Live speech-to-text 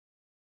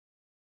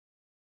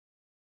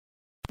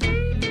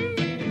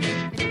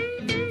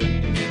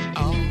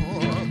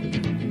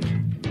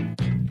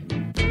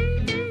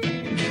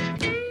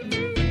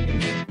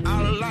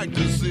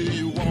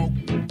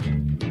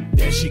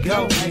she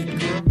go. Hey,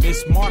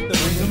 Miss Martha,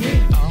 bring them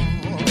in.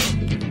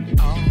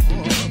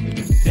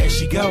 There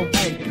she go.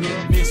 Hey,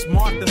 Miss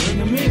Martha, bring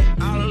them in.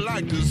 I'd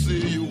like to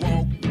see you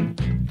walk.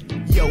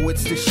 Yo,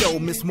 it's the show.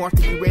 Miss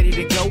Martha, you ready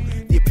to go?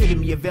 The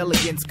epitome of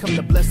elegance, come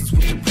to bless us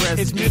with your presence.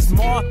 It's Miss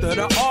Martha,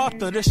 the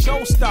author, the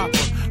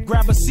showstopper.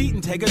 Grab a seat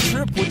and take a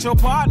trip with your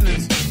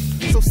partners.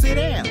 So sit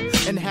down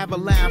and have a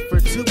laugh or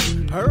two.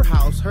 Her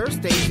house, her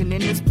stage, and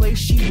in this place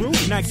she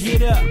rules. Now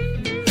get up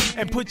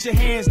and put your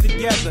hands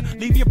together.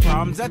 Leave your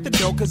problems at the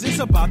door, cause it's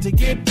about to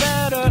get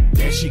better.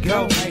 There she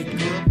go. Hey,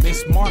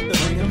 Miss Martha,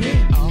 bring them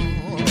in.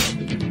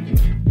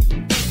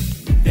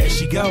 There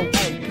she go.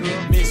 Hey,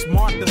 Miss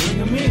Martha, bring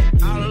them in.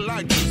 I'd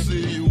like to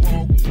see you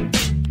walk.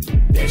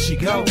 There she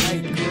go.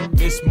 Hey,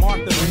 Miss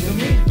Martha, bring them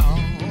in.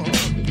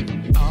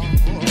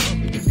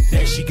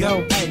 There she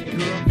go. Hey,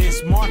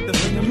 Miss Martha,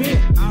 bring them in.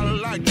 I'd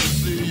like to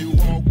see you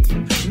walk.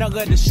 Now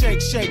let her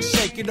shake, shake,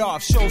 shake it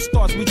off. Show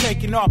starts, we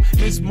taking off.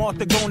 Miss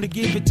Martha gonna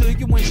give it to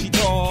you when she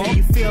talks. Can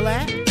you feel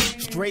that?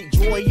 Straight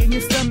joy in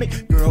your stomach.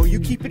 Girl, you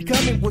keep it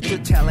coming with your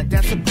talent,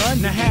 that's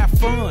abundant. Now have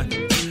fun.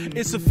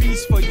 It's a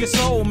feast for your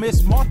soul.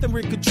 Miss Martha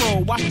in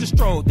control. Watch the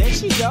stroll. There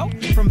she go.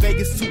 From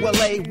Vegas to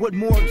LA, what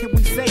more can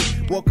we say?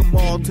 Welcome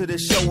all to the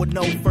show with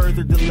no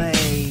further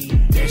delay.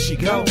 There she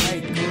go.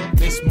 Hey,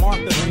 Miss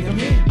Martha, bring them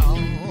in.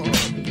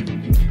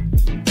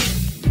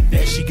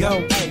 There she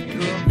go. Hey,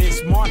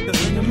 Miss Martha,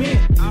 bring them in.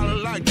 I'd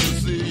like to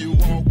see you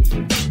walk.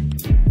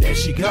 There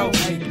she go.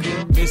 Hey,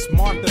 Miss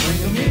Martha,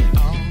 bring them in.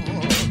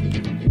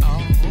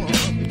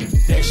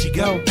 There she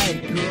go.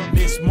 Hey,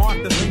 Miss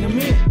Martha, bring them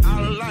in.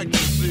 I'd like to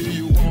see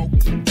you walk.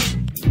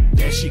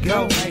 There she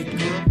go. Hey,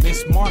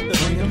 Miss Martha,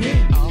 bring them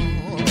in.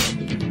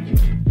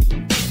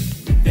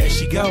 There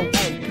she go.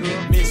 Hey,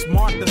 Miss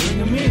Martha, bring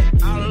them in.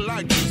 I'd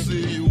like to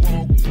see you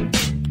walk.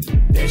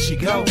 There she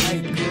go.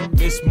 Hey,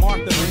 Miss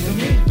Martha, bring them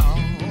in.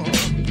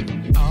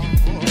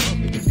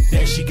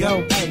 There she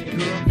go. Hey,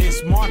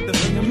 Miss Martha,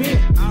 bring them in.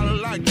 I'd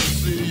like to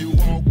see you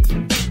walk.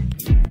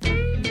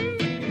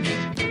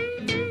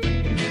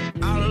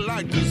 I'd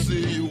like to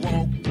see you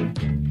walk.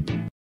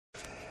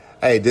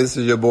 Hey, this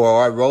is your boy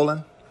Art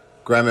Rowland,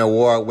 Grammy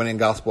Award-winning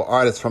gospel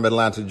artist from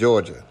Atlanta,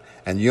 Georgia.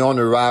 And you're on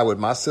the ride with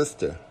my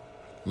sister,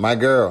 my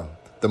girl,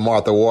 the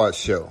Martha Ward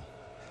Show.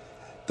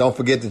 Don't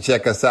forget to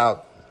check us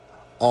out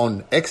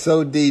on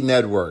XOD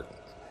Network,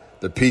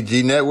 the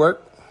PG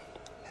Network,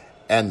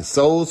 and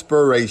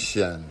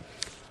Soulspiration.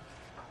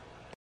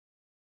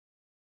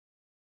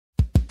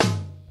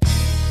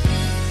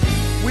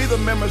 We, the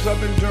members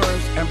of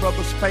Endurance and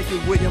Brother Spanky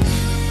Williams,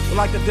 would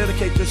like to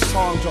dedicate this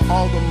song to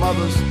all the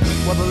mothers,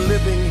 whether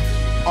living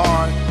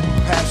or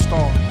passed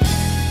on.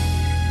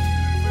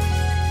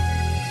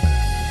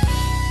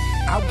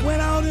 I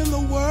went out in the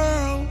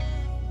world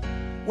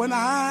when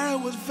I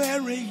was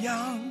very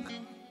young,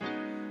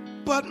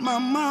 but my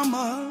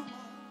mama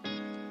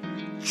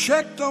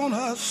checked on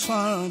her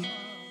son.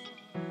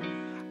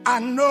 I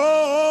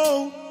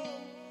know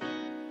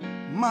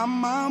my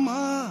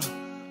mama,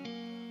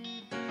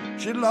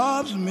 she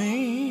loves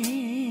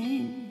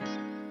me.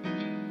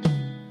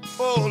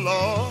 Oh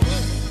Lord,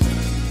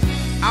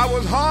 I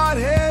was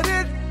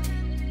hard-headed,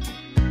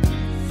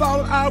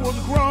 thought I was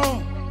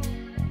grown,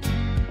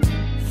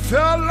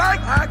 felt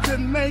like I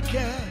could make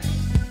it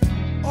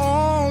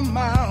on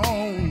my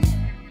own,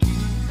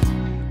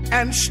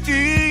 and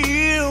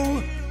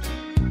still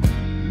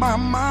my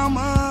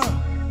mama,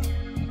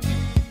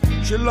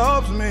 she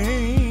loves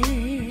me.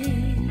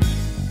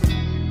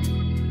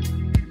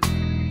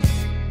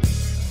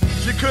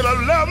 She could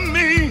have loved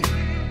me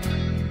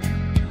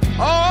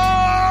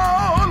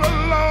all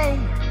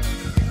alone,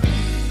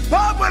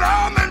 but when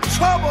I'm in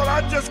trouble,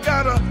 I just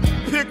gotta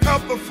pick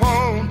up the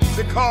phone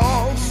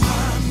because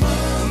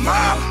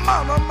my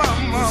mama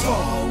was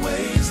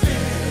always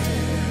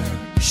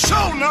there.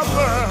 Showing up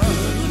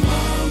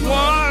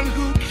one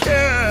who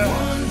cares.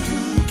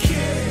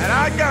 And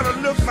I gotta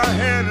lift my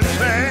hand and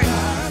say,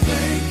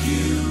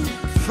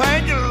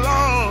 thank you,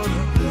 Lord,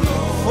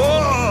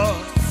 for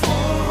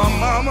my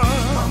mama.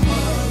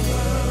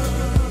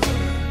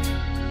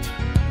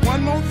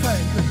 One more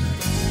thing.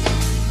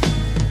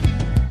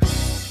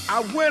 I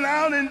went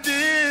out and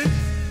did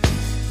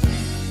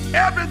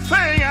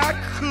everything I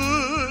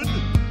could,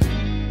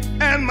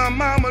 and my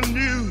mama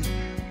knew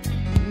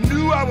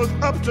I was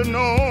up to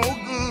no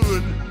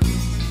good,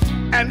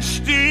 and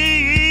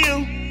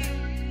still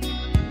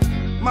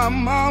my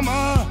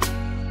mama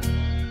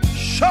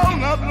sure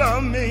enough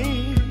loved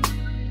me.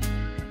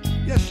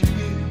 Yes, she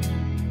did.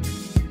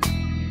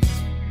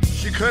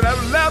 She could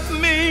have left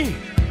me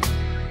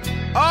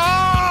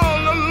all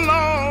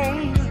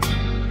alone,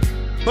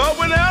 but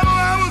whenever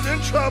I was in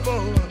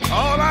trouble,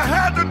 all I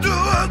had to do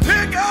was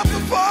pick up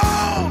the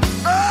phone.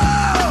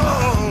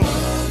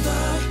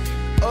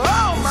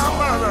 Oh, my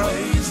mother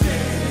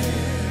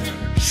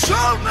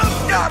sure enough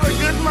got a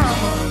good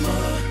mama.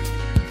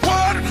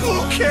 What who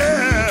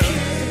cares?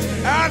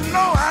 I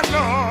know.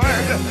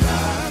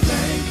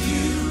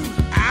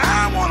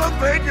 I want to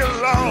thank you,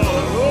 Lord,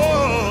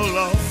 oh,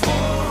 Lord,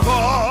 for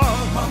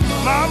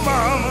my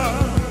mama.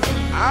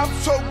 I'm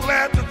so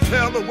glad to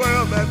tell the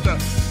world that the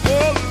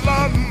oh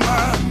Lord,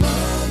 my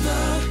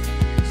mother,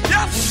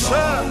 yes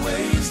sir,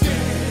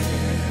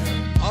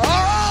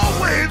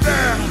 always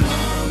there,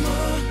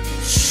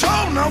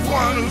 show no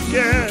one who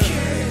cares.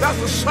 That's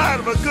the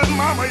side of a good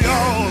mama,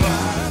 y'all.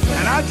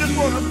 And I just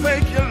want to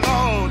thank you,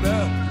 Lord.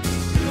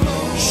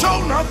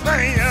 Show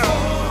nothing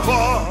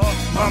for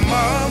my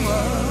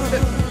mama.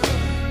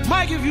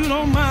 Mike, if you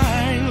don't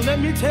mind, let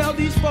me tell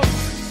these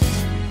folks,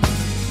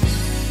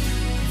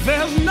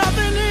 there's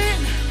nothing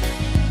in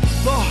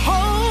the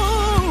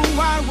whole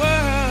wide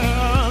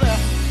world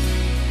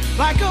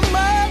like a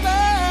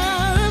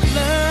mother's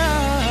love.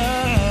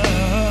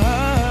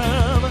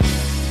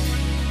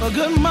 A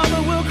good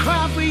mother will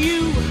cry for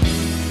you.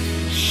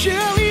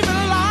 She'll even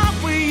lie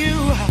for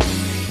you.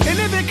 And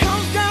if it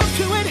comes down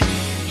to it,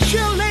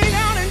 she'll lay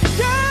down and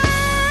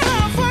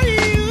die for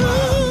you.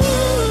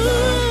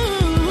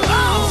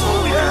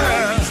 Oh,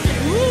 yeah.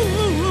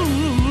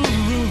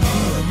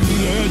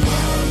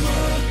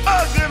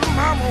 A good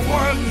mama,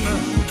 one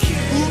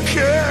who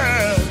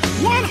cares.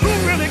 One who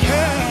really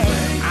cares.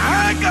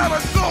 I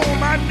gotta go on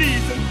my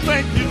knees and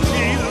thank you,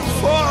 Jesus,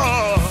 for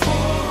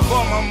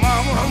my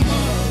mama.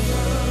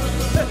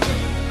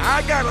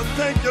 I gotta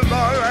thank you,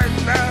 Lord, right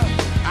now.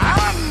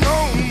 I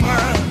know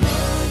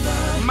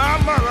my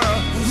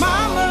mother.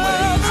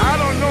 I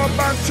don't know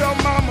about your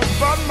mama,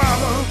 but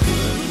mama,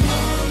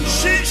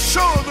 she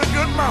sure the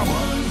good mama,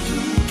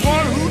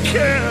 one who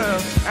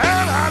cares.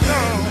 And I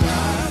know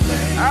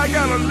I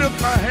gotta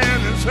lift my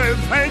hand and say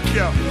thank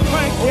you,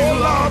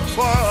 Lord,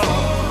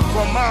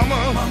 for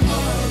mama.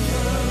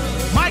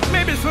 Mike,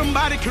 maybe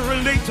somebody can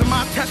relate to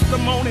my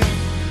testimony.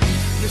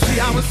 You see,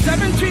 I was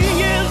 17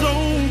 years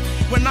old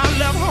when I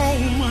left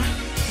home,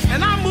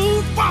 and I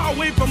moved far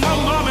away from my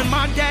mom and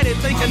my daddy,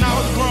 thinking I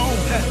was grown.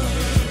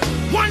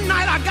 One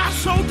night I got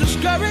so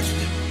discouraged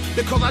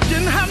because I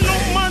didn't have no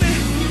money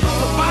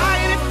to buy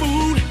any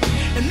food,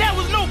 and there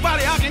was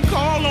nobody I can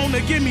call on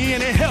to give me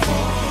any help.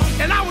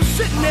 And I was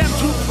sitting there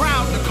too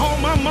proud to call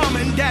my mom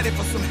and daddy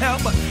for some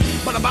help.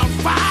 But about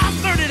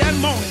 5:30 that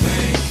morning,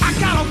 I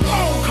got a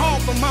phone call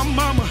from my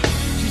mama.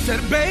 She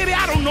said, baby,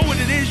 I don't know what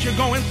it is you're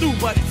going through,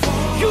 but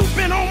you've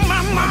been on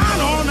my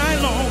mind all night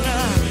long.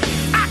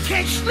 I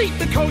can't sleep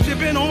because you've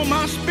been on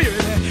my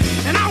spirit.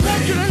 And I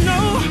want you to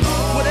know,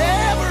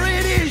 whatever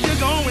it is you're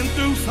going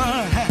through,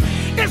 son,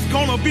 it's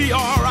gonna be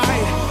all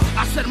right.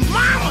 I said,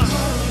 mama,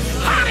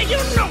 how do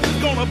you know it's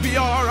gonna be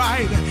all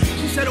right?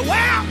 She said, well,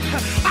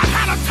 I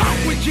had a talk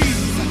with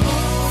Jesus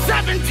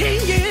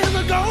 17 years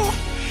ago,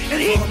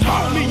 and he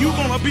told me you're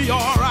gonna be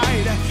all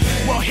right.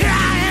 Well, here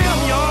I am,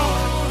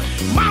 y'all.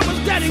 Mama's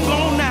dead and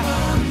gone now.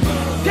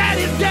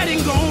 Daddy's dead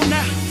and gone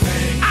now.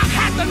 I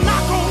had to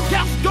knock on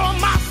death's door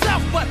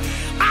myself, but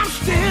I'm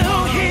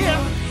still here.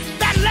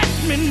 That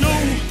lets me know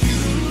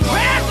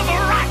prayers of the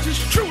righteous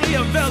truly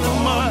avail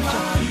much.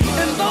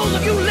 And those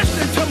of you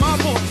listening to my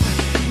voice,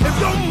 if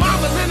your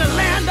mama's in the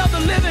land of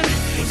the living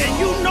and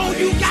you know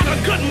you got a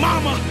good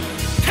mama,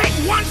 take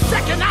 1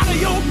 second out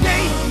of your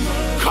day,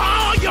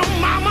 call your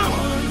mama,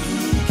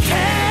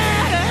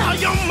 tell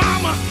your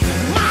mama,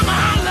 mama,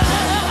 I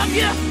love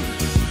you.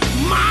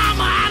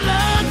 Mama, I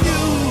love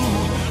you.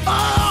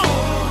 Oh,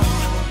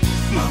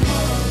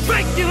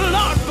 thank you,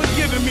 Lord, for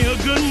giving me a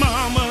good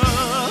mama.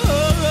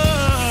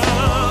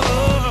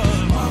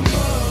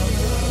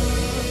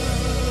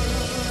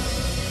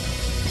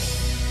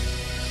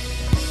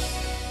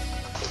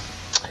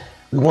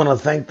 We want to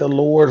thank the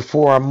Lord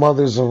for our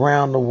mothers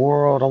around the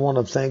world. I want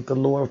to thank the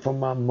Lord for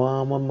my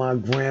mama, my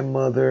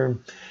grandmother,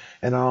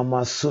 and all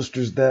my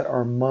sisters that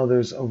are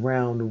mothers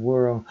around the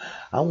world.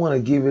 I want to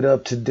give it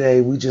up today.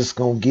 We just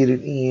going to get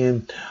it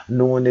in,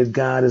 knowing that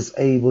God is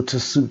able to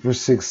super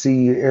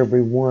succeed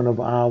every one of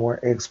our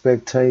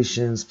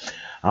expectations.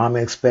 I'm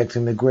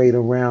expecting the great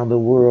around the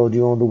world.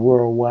 You're on the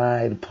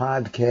worldwide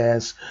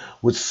podcast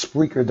with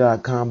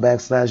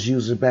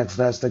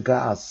Spreaker.com/user/the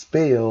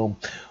gospel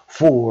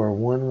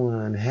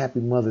 411.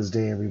 Happy Mother's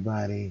Day,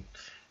 everybody.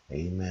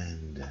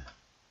 Amen.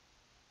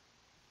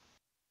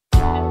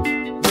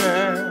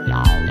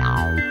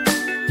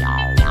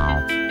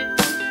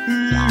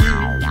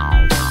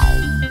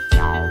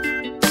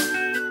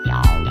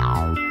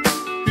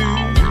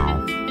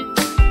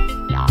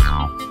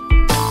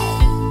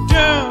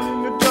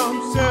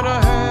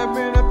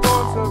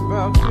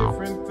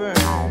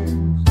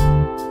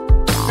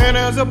 And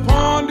as I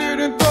pondered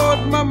and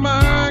thought, my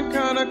mind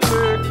kind of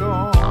clicked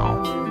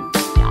on me.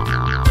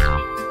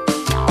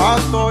 I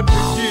thought to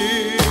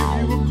give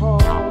you a call,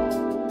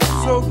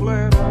 so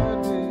glad I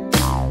did.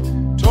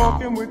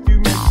 Talking with you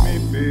makes me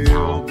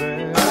feel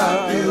better.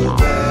 I feel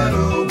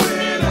better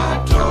when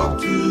I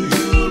talk to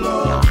you,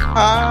 Lord.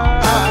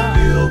 I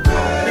feel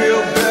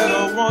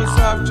better once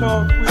I've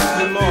talked with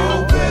you,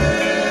 Lord.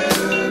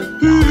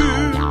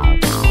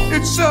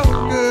 It's so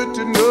good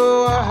to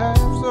know I have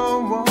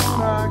someone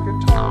I can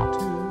talk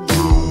to.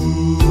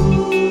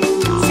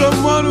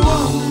 Someone who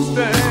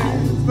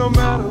understands no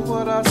matter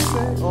what I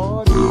say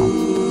or do.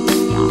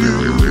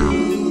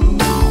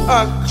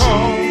 I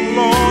call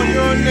on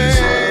your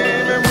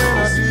name, and when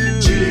I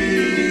do,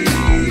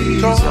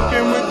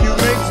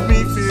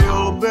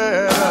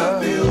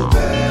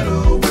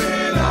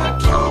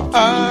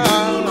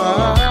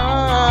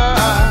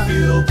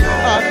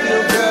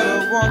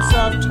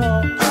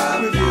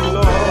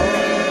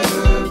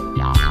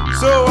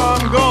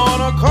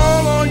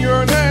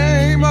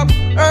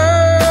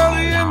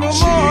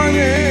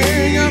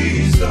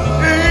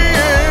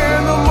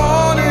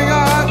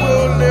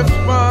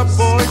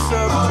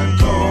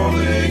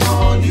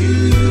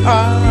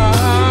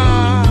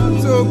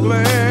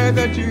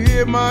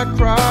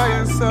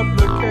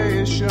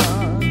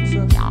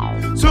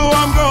 emotions. So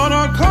I'm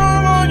gonna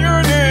call on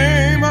your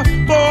name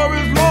for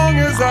as long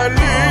as I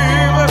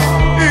live.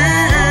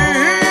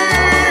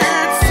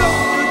 It's so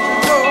good to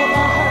know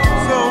I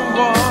have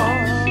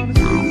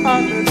someone I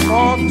can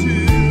talk to,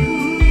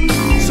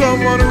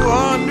 someone who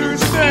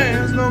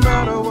understands no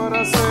matter what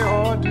I say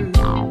or do.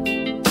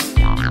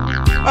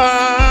 I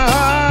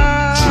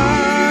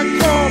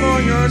call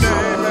on your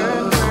name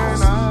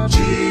and I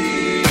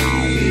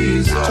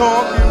Jesus.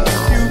 Talking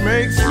with you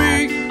makes me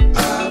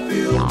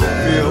feel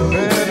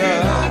better.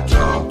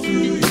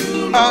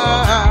 I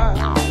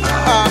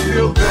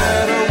feel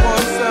better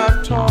once I've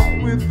talked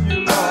with you,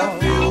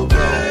 Lord.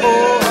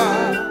 Oh,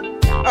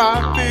 I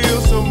feel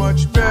so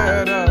much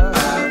better.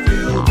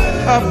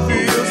 I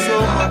feel so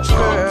much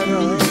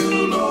better.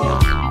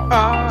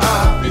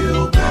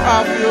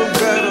 I feel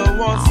better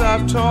once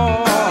I've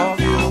talked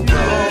with you,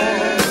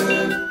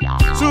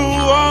 Lord. So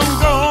I'm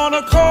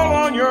gonna call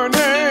on your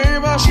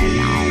name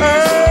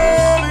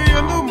early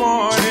in the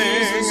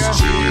morning.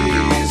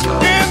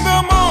 In the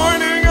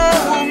morning I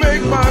will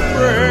make my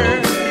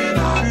prayer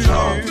to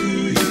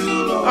you.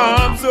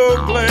 I'm so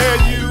glad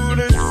you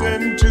listen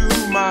to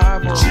my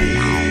voice.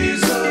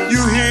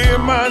 You hear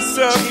my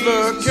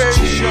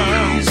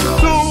supplication.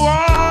 So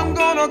I'm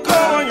gonna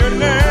call on your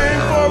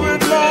name for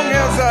as long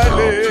as I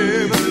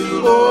live.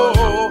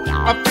 Oh,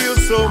 I feel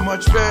so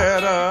much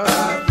better.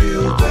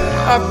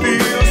 I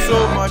feel so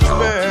much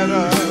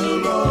better.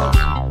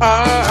 I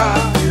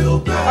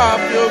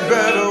feel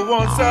better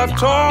once I've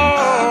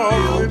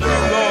talked with you,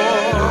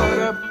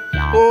 Lord.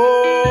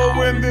 Oh,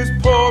 when this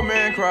poor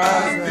man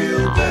cries,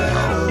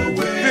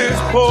 this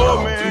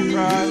poor man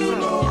cries,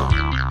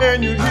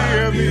 and you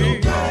hear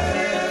me,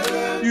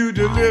 you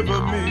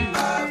deliver me,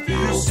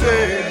 you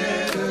save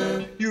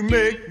me, you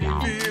make me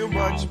feel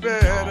much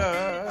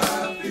better.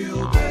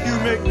 You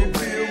make me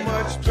feel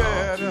much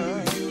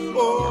better.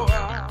 Oh, I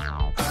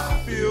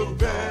feel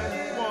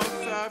better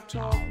once I've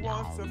talked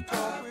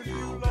with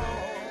you, Lord.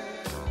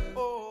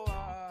 Oh,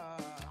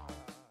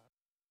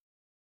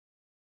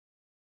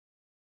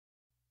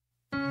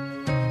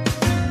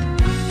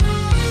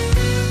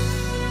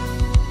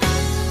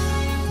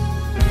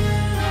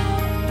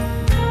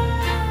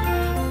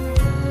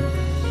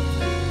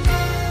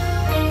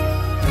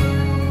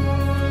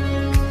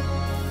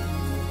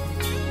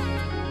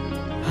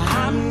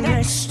 I'm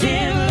next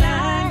in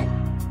line.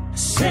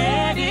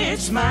 Said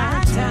it's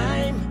my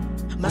time.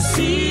 My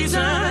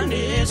season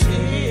is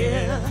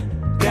here.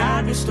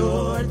 God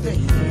restored the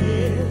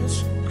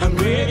years. I'm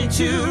ready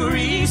to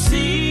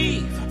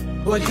receive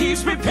what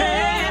He's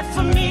prepared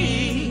for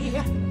me.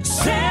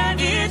 Said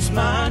it's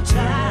my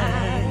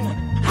time.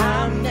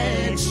 I'm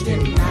next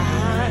in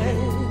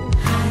line.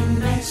 I'm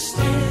next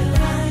in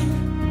line.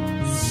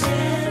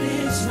 Said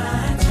it's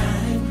my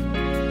time.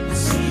 My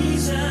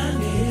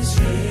season is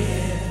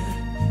here.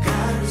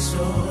 God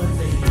restored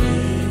the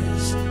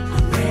years.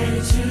 I'm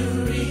ready to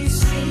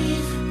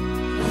receive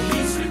what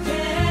He's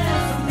prepared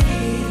for me.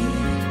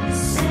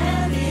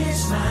 Said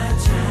it's my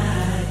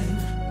time.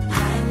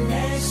 I'm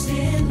next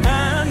in line.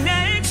 I'm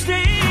next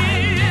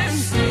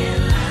in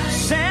line.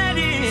 Said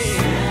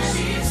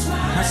it's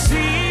my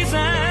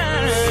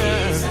season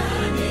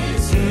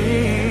is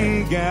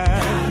here.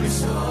 God,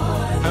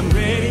 I'm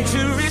ready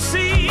to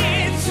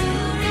receive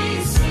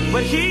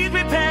what He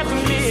prepared for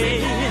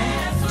me.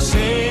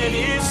 Said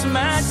it's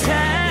my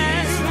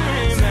time.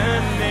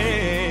 I'm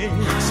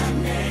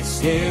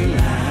next in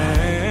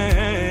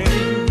line.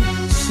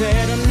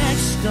 Said I'm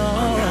next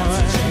on.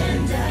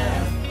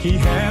 He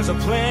has a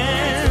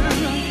plan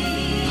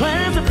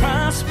to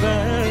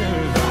prosper,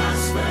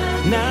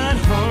 not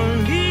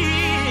harm me.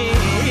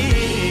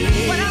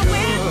 When I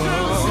went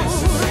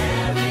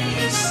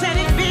through, said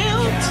it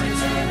built,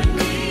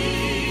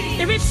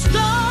 it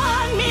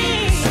restored me.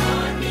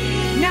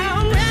 Now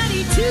I'm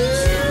ready to.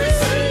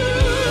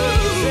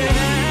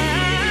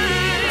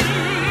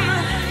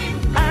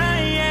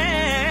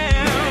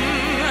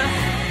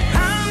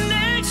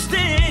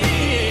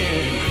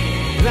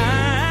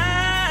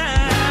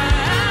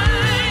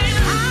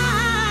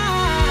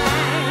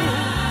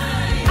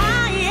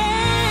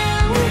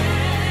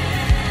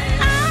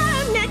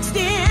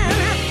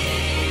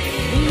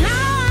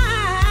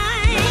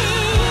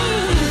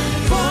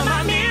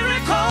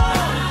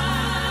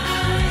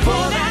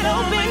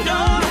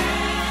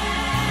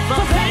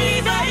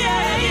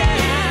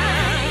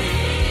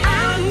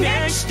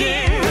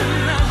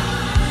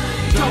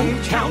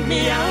 Count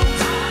me out.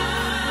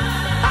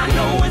 I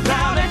know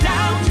without a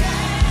doubt.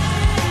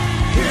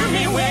 Hear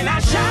me when I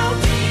shout.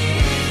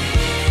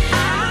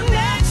 I'm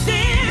next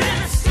in.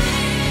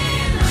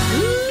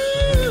 Ooh,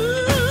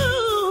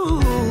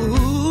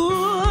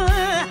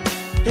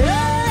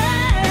 yeah.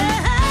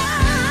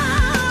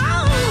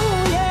 Oh,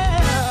 yeah.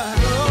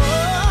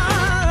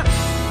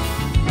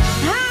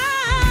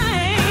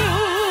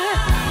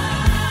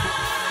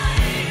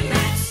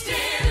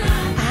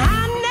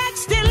 I'm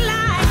next in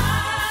line.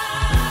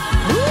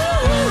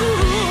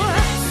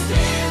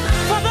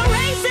 For the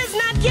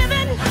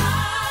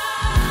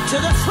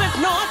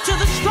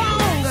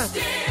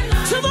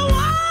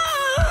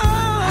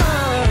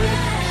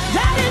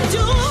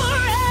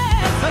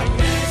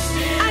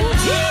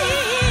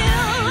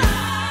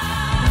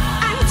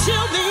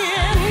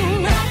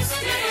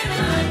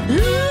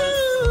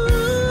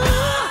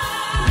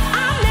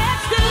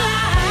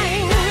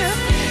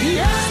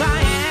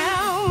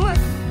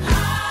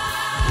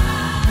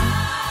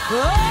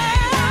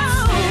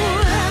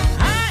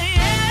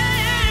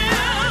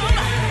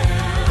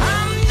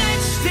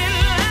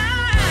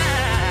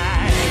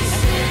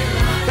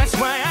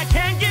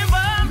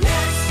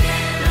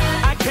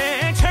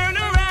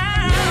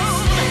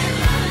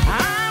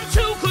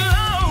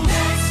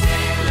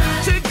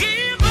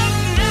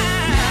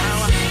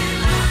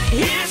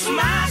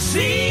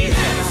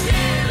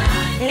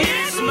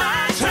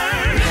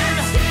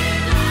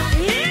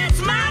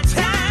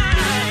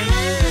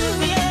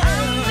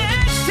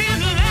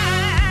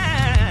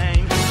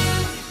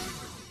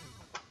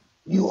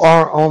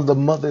are on the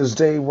Mother's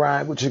Day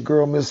ride with your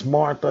girl, Miss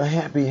Martha.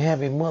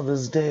 Happy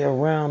Mother's Day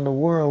around the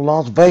world.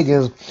 Las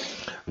Vegas,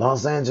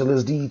 Los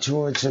Angeles,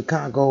 Detroit,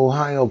 Chicago,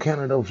 Ohio,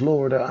 Canada,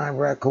 Florida,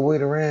 Iraq,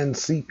 Kuwait, Iran,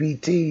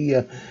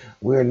 CPT.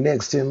 We're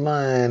next in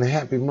line.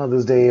 Happy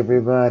Mother's Day,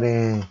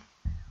 everybody.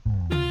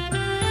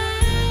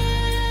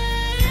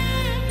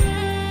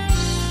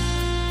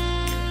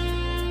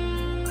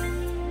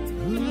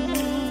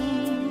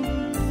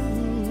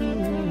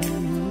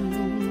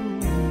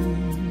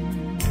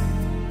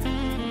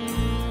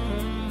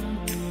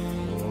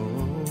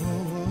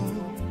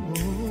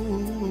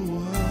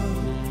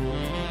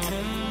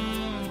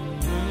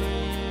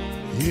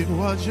 It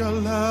was your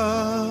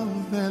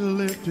love that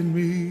lifted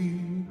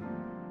me.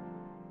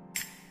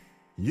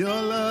 Your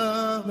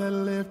love that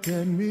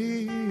lifted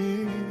me.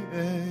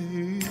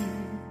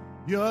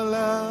 Your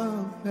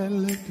love that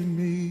lifted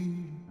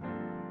me.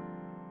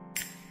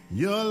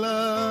 Your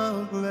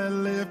love that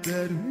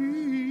lifted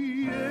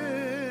me.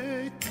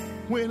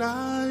 When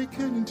I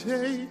couldn't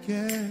take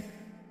it.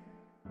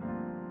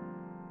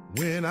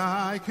 When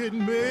I could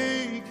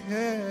make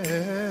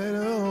it,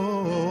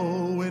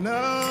 oh, when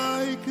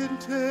I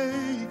could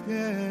take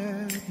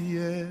it,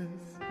 yes.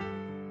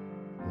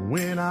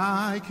 When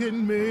I could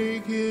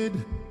make it,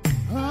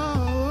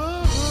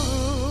 oh,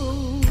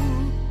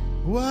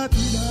 what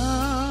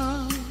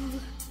love,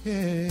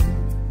 yeah.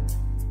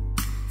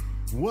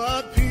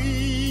 What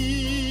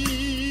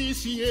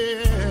peace,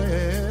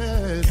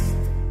 yes.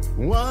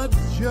 What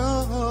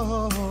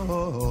joy.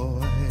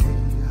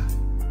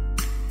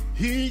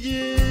 He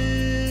gives,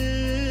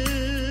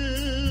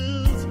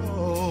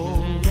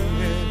 oh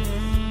yes.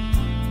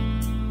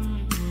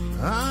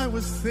 I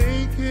was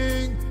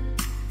thinking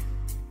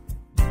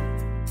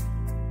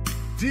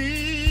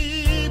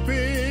deep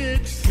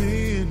in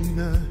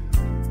sin,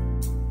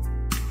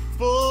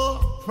 for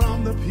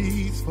from the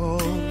peaceful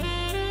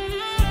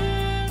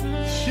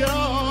shore,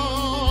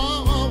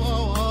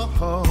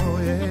 oh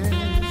yes.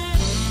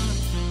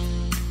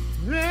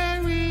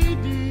 Very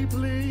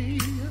deeply.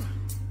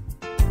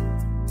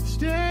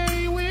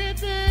 Stay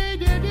with me,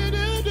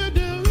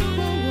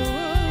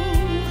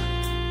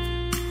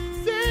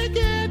 think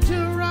it to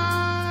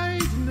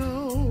rise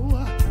no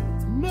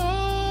more.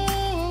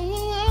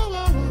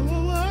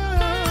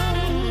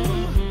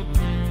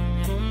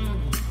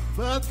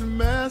 But the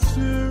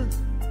master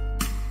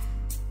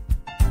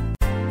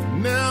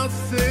now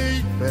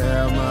say,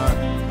 bear my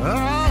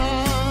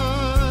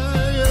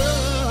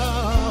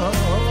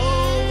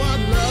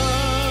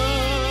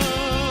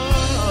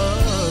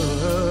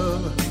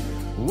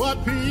what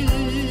peace,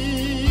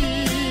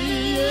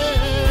 yes,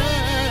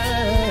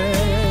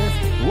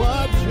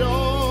 what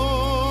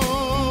joy,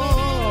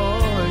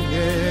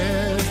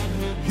 yes,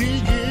 he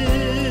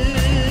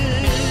gives.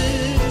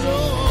 Oh,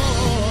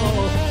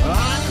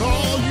 I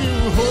call you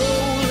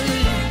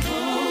holy,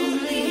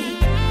 holy.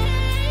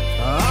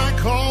 I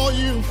call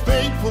you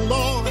faithful,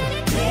 Lord.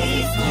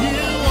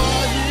 You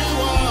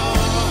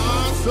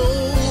are so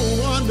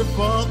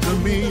wonderful to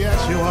me,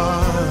 yes you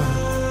are.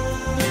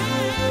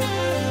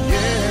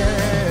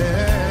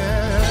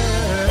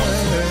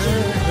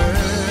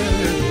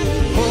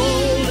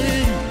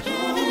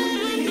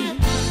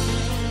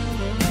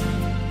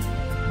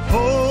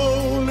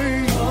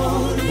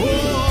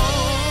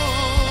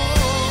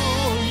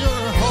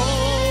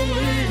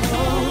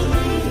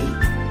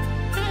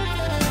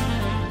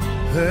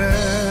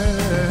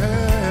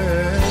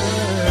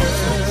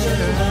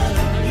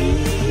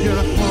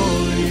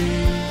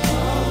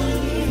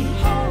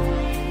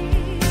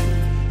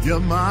 You're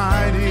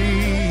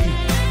mighty,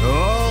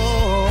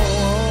 oh,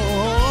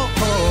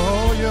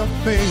 you're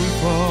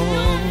faithful,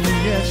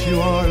 yes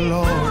you are,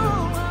 Lord.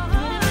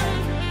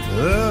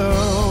 You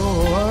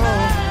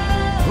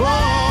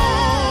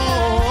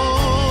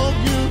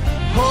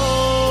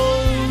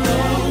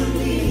holy,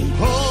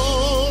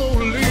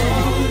 holy,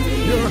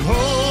 you're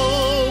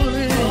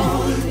holy,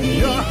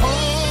 you're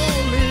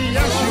holy,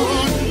 yes you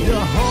are,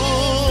 you're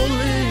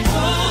holy,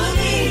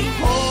 holy,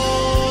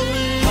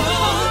 holy,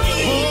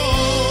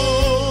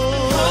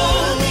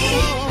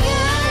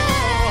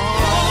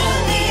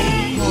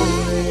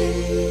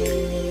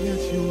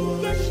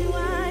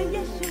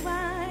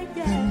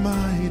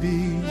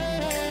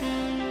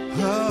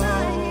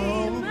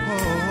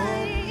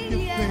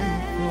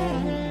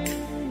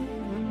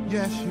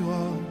 yes you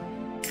are.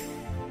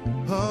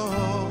 Oh,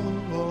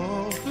 oh,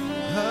 oh, oh,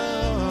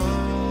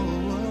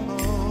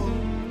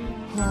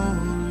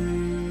 holy,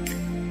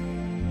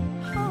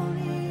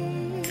 holy,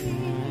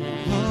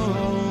 oh,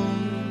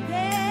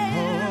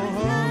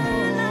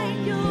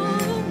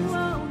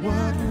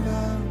 what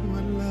love,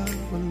 what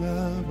love, what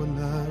love, what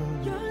love,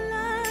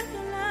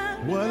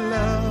 what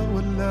love,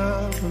 what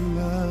love, what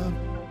love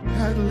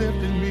has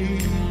lifted me.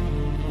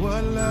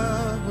 What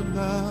love, what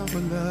love,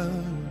 what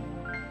love.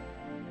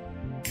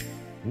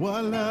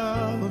 What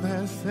love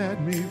has set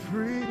me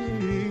free.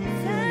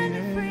 Set me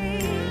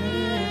free.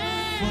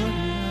 What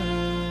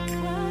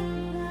love.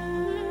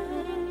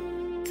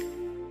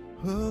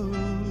 Oh,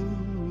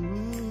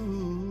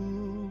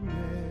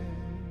 yeah.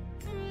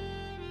 What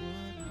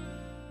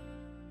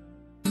love.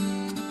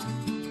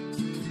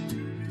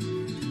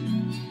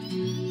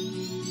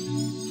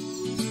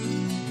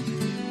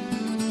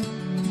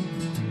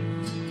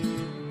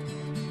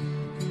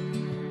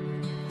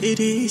 It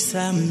is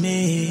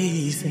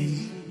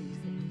amazing.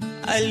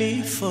 I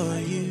live for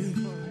you.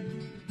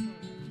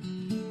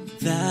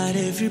 That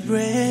every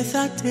breath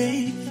I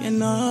take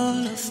and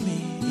all of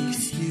me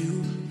is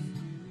you.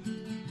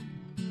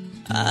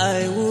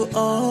 I will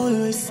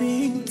always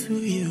sing to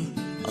you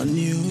a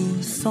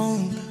new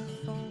song.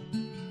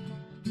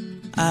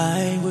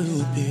 I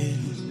will be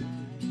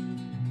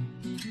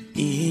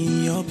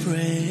in your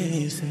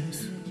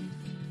presence.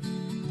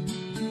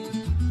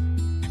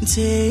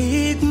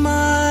 Take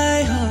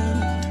my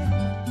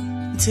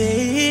heart,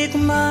 take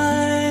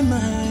my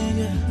mind,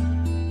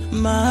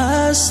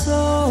 my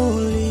soul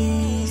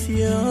is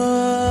yours.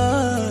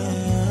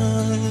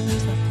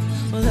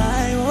 For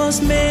I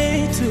was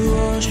made to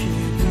worship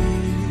you.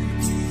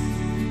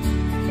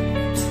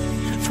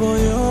 For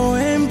your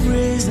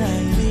embrace I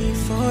live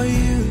for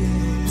you.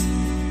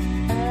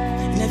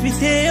 And every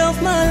day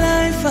of my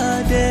life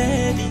I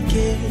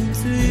dedicate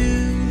to you.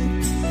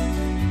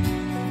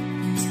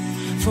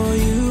 For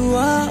you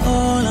are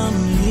all I'm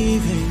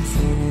living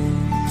for.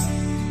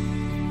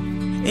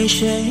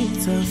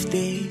 Ancient of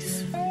days,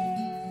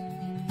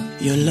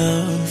 your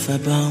love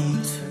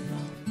abounds.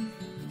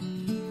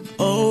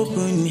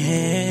 Open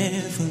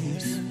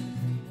heavens,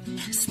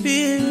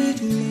 Spirit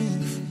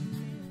move.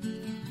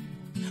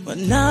 But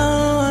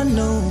now I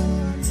know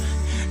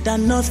that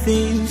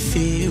nothing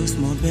feels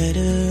more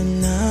better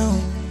now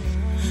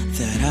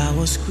that I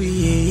was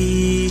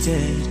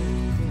created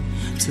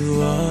to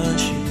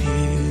worship you.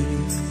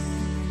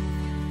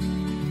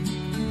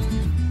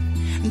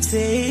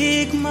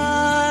 Take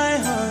my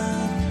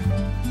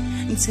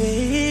heart,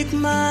 take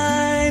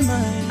my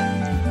mind,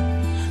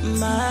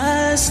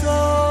 my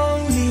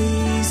soul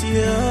is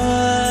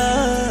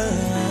yours.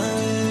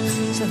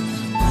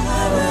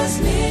 I was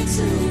made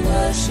to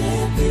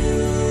worship you.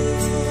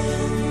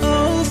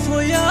 Oh,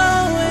 for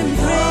your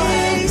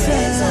embrace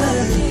I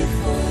live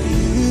for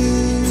you.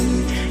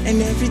 And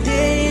every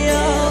day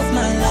of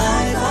my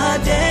life I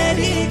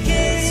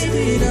dedicate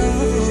it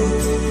all.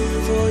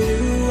 For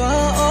you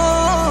are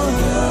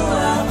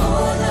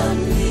all I'm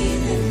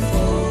living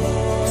for.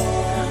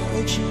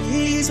 Oh,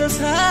 Jesus,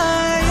 I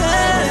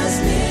was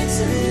made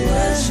to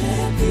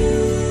worship you.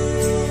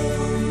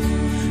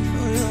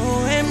 for your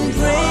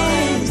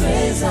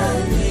embrace I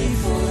live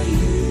for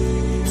you.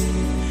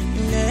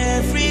 and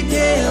every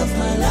day of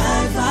my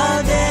life I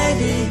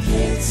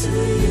dedicate To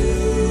you.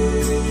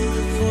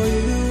 for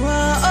you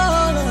are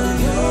all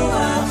You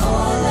are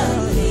all I'm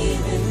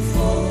living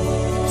for.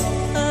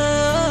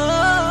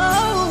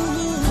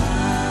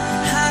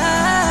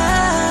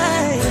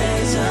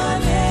 Praise your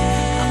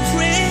name.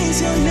 Praise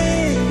your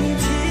name,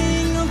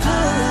 King of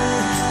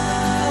glory.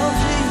 Oh,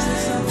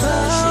 Jesus, I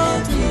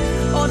worship you.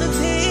 All the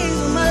days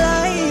of my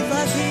life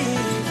I give.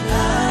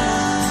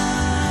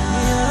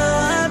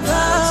 I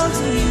bow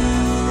to you,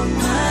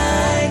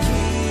 my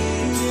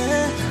King.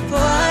 For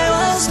I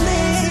was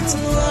made to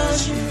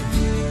worship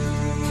you.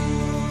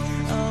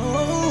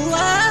 Oh,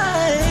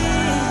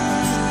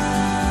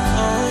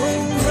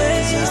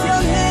 praise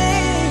your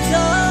name,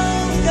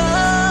 Lord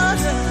God.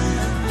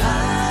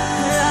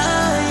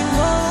 I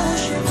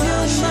worship you,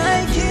 my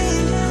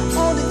King.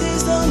 All the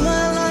days of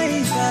my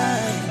life I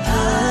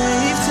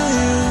live to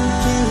you,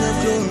 King of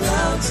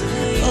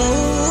glory.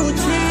 Oh,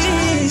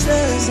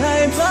 Jesus, I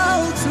bow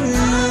to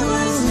you.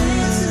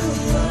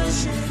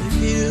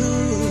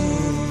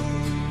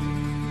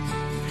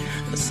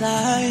 'Cause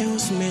I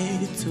was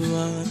made to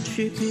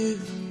worship you.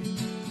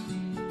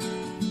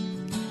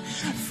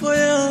 For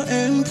your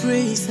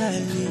embrace I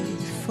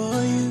live for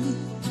you.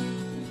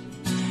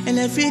 And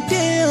every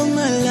day of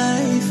my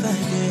life I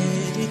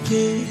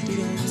dedicate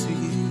it to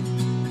you.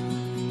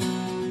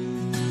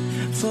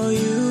 For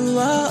you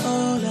are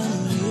all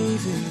I'm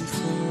living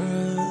for.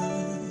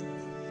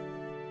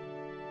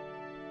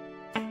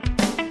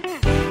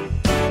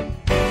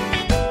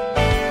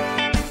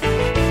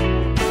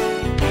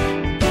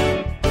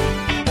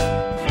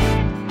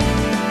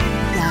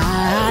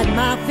 Guide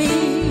my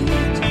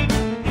feet,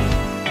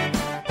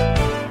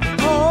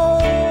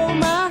 hold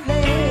my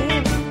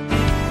hand,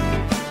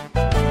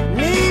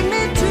 lead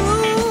me to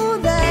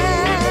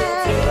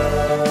that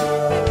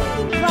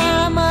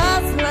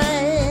promised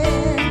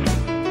land.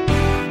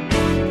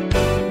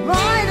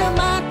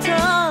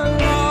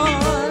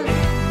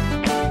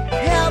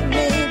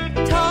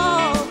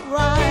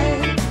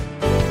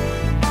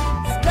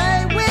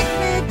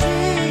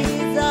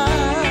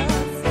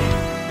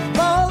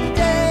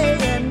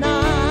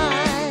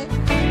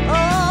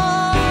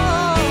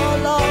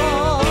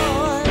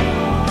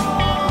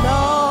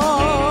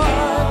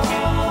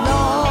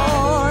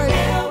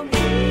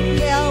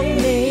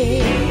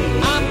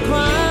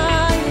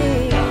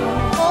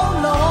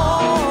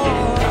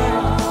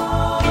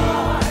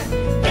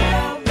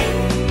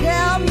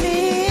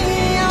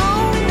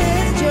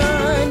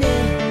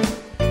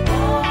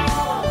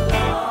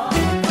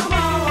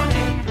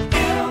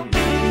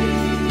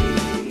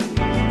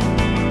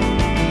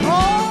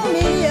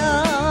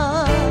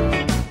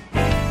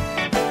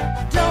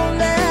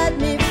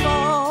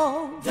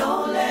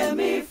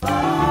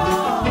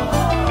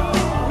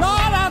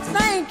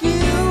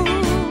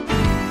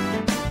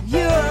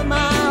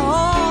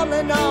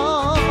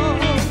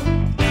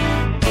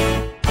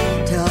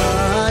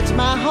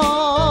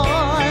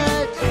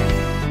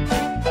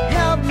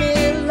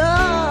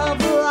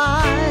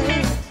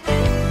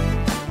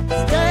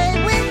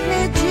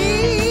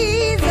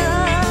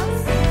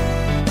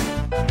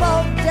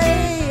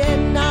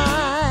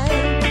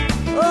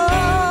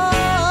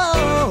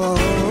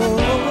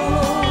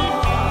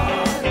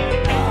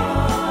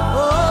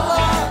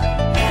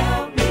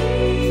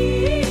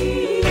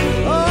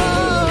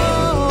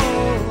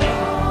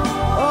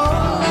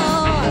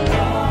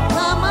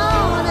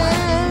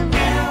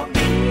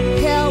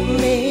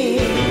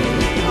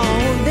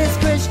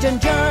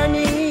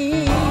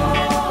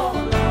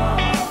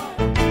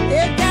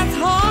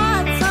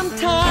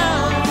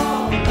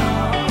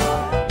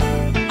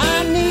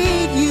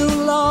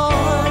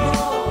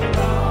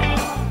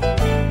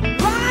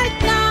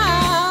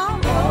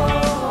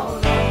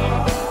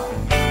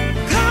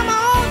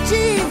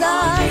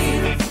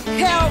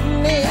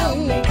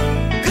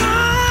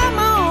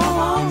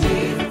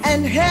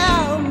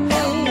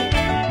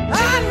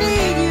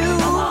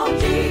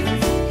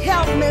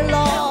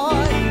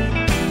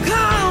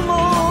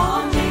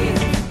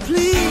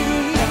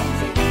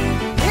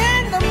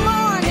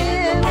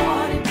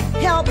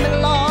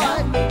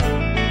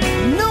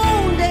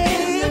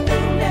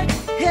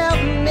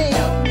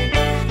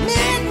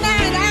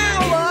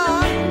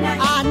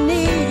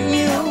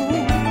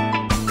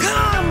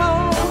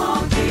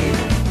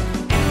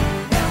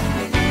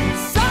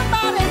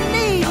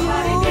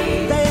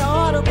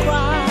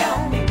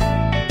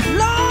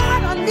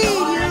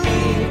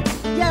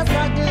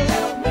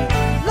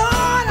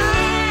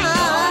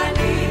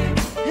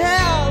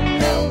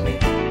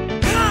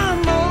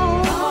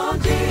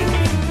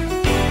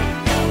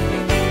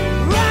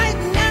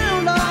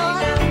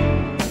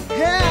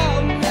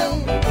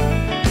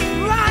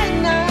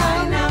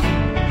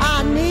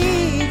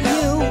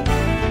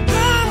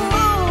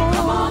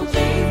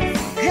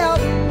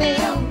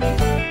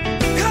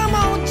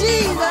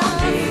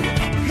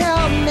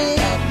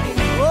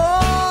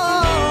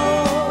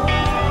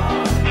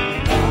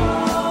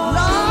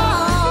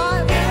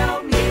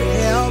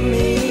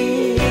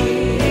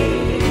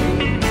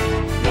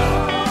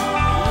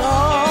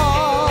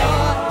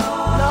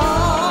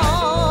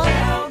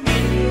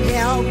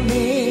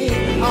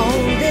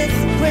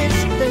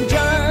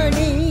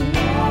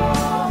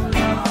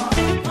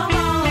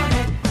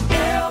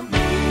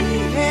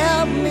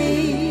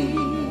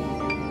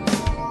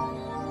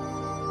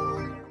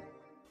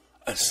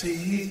 I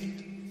see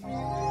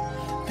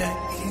that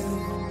you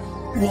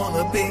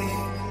wanna be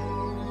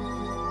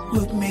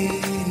with me.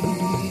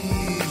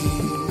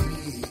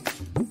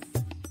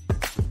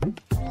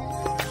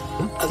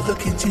 I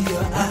look into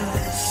your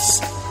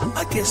eyes,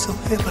 I get so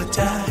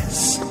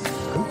hypnotized.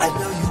 I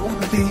know you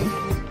wanna be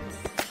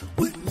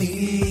with me.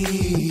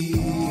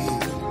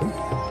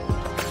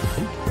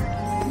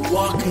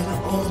 Walking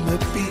on the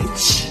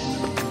beach,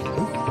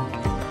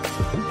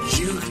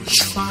 you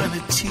trying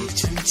to teach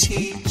and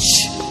teach.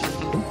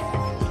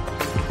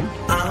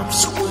 I'm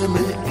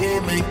swimming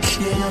in the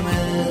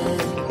cannon.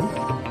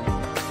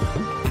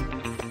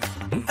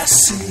 I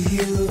see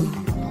you.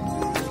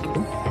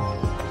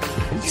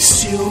 You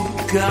still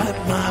got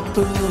my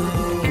boo.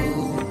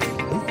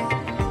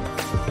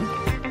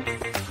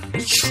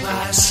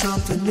 Try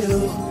something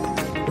new.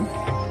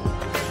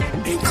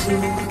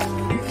 Include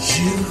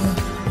you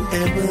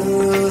and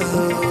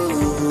move.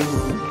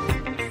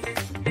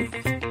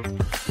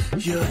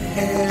 Your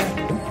hair,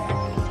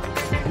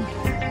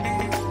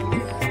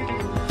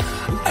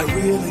 I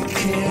really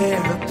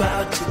care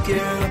about you,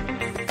 girl.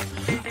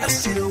 I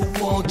still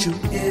want you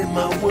in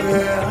my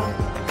world,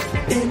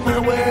 in my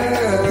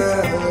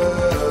world.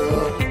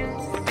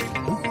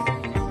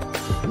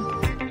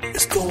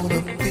 It's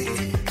gonna be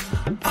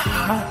a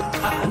hot,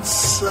 hot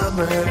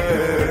summer.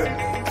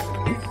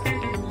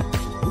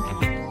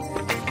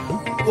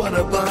 What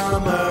a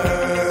bummer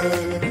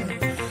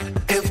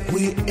if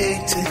we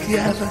ain't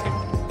together.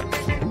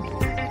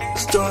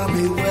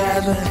 Stormy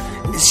weather,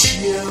 it's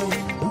you.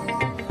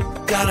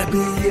 Gotta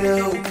be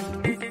you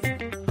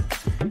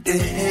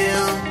and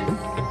him,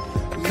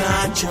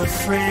 not your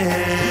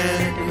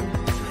friend.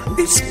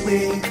 It's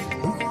me,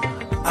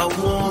 I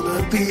wanna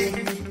be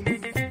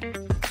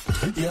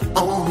your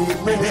only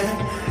man.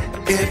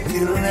 If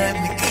you let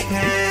me,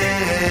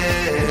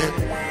 can.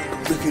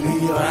 Looking in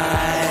your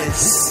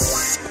eyes,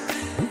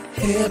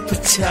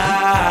 hypnotized.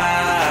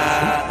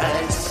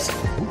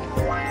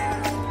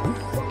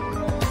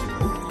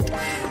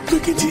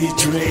 Look into your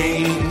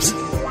dreams.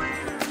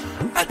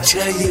 I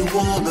tell you,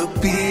 wanna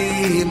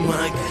be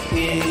my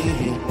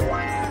king.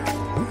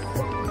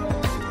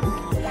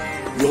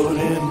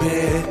 Rolling in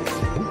bed,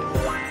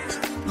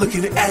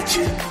 looking at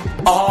you,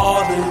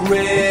 all in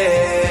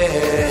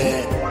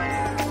red.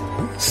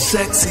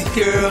 Sexy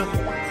girl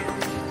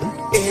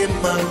in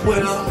my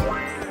world,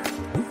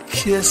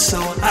 kiss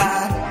so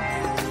high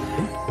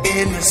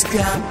in the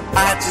sky.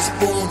 I just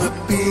wanna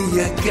be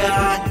your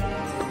guy.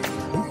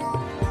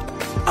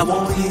 I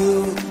want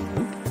you.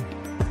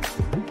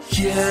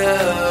 Yo,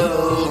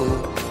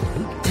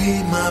 be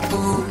my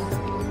boo.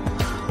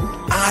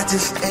 I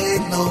just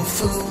ain't no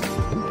fool.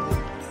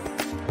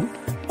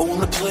 I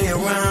wanna play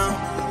around.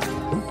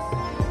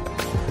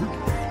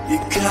 You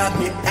got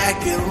me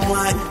acting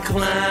like a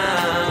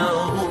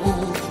clown.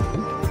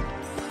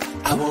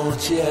 I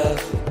want you,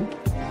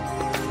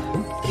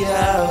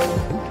 yo,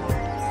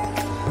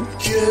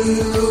 you,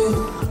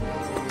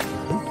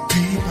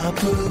 be my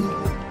boo.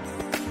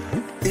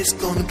 It's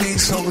gonna be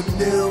so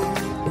new.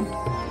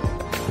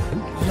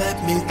 Let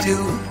me do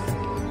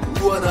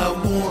what I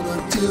wanna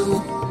do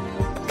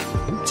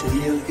to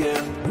you,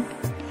 girl.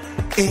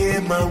 In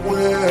my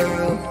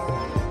world,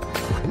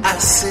 I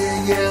see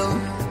you.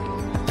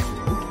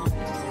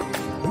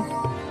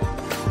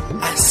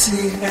 I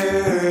see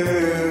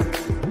her.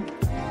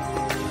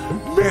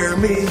 Marry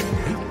me,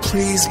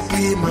 please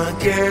be my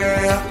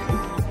girl.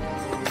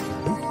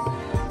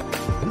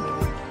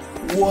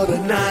 What a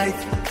night.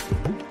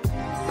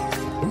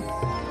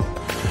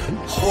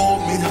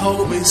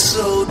 Hold me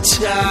so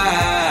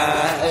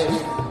tight.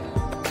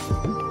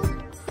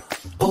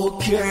 Oh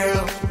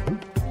girl,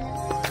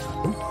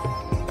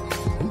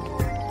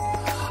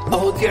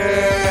 oh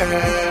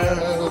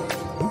girl,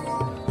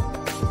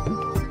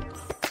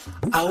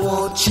 I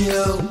want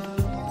you.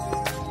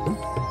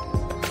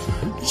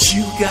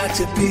 You got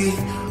to be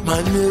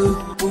my new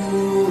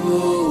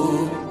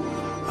boo.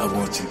 I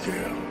want you,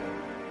 girl.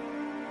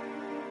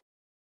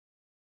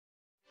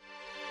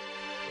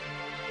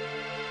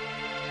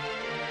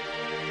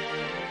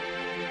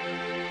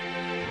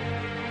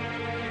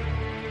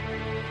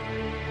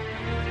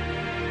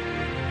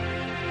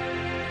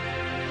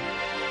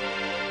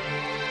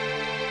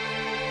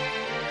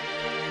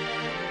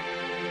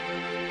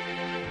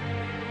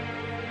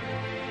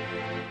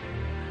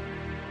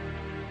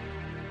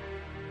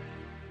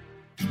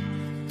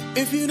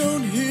 If you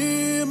don't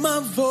hear my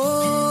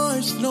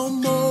voice no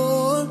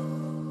more,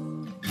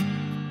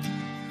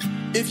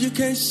 if you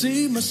can't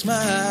see my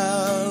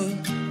smile,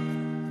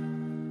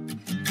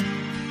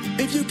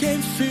 if you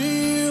can't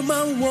feel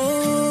my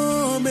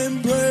warm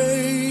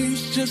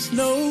embrace, just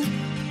know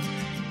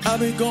I'll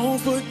be gone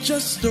for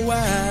just a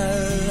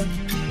while.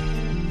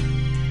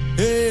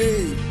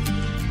 Hey,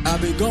 I'll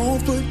be gone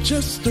for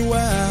just a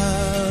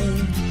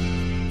while.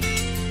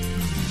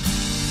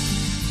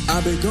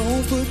 I'll be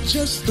gone for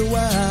just a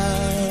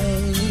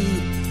while.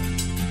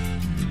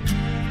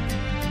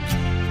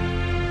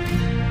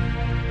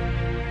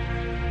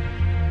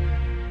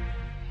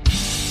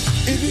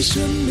 If you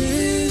should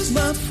miss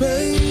my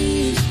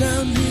face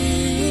down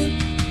here.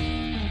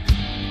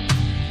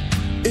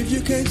 If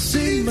you can't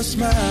see my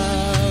smile,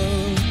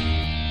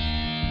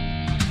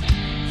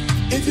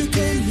 if you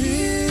can't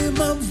hear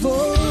my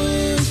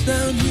voice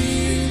down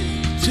here,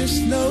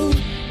 just know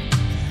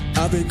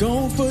I'll be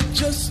gone for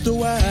just a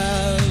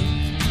while.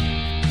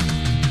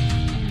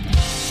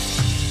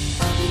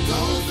 I'll be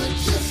gone for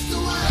just a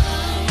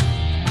while.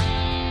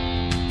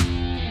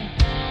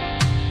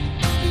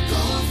 I'll be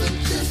gone for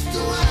just a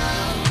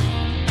while.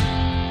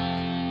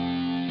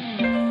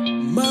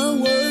 My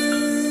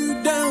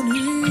work down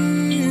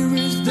here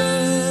is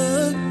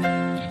done.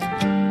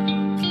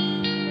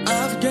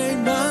 I've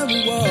gained my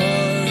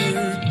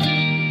reward.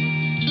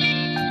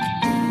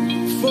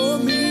 For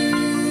me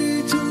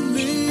to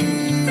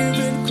live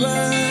in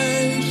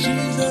Christ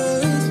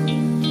Jesus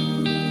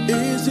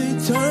is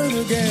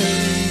eternal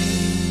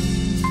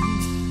gain.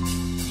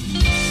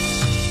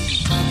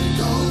 I'll be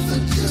gone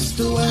for just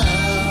a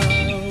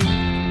while.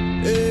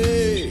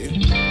 Hey,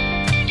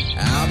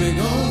 I'll be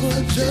gone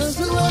for just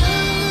a while.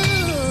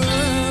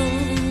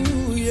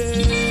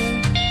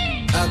 Yeah,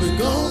 I'll be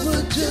gone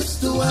for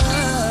just a while.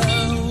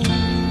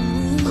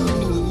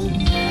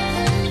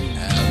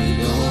 I'll be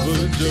gone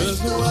for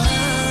just a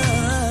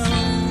while.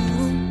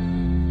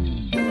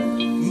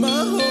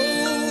 My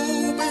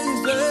hope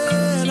is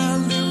that I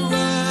live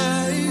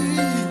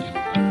right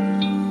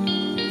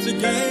to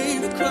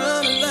gain the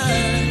crown of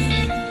life.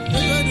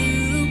 Yes, I do.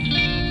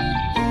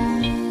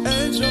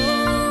 And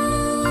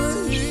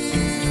join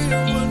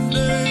Him one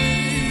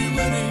day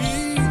when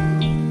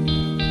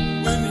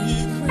He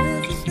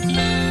crosses the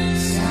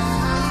sky.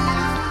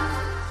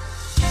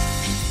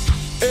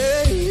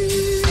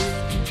 Hey,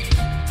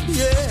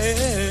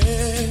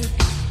 yeah,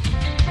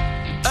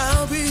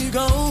 I'll be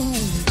gone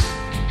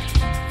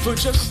for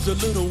just a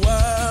little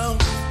while.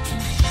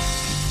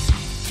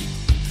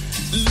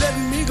 Let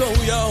me go,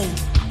 y'all.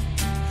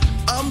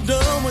 I'm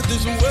done with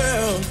this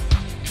world.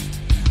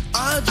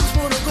 I just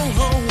wanna go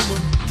home.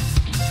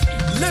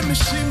 Let me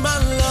see my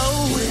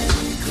Lord,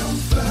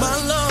 my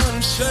Lord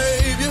and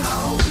Savior.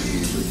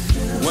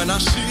 When I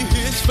see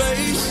His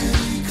face,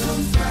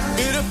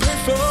 it'll pay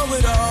for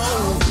it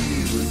all.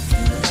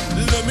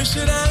 Let me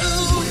sit down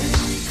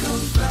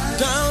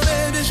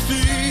at His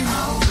feet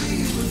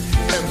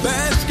and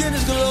bask in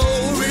His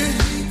glory.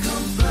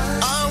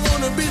 I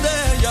wanna be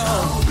there,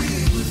 y'all.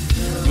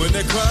 When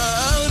they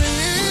crown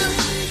Him,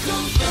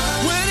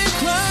 when they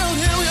crown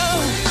Him,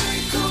 y'all.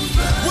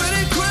 When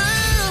they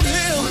crown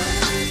Him,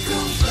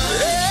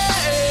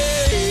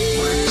 hey.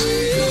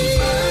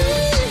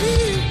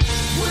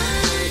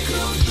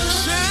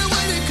 Say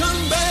when He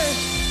come back,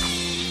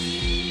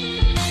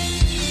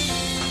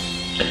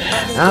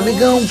 I'll be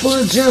gone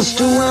for just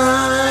a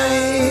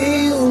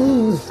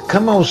while.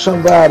 Come on,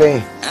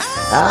 somebody.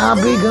 I'll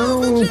be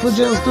gone for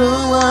just a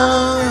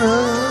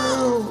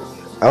while.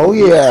 Oh,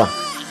 yeah.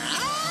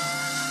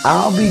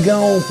 I'll be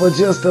gone for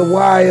just a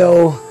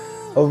while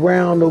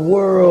around the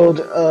world.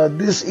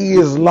 This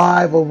is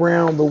live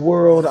around the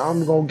world.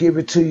 I'm going to give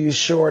it to you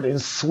short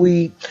and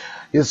sweet.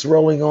 It's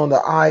rolling on the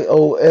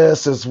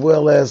iOS as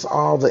well as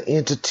all the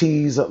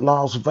entities at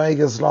Las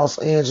Vegas, Los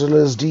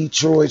Angeles,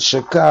 Detroit,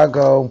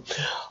 Chicago,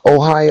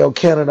 Ohio,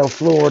 Canada,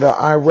 Florida,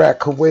 Iraq,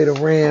 Kuwait,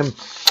 Iran.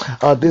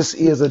 This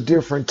is a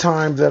different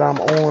time that I'm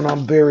on.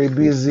 I'm very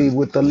busy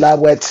with the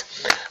lawet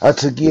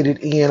to get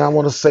it in. I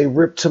want to say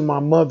rip to my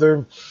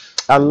mother.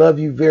 I love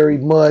you very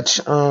much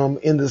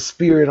in the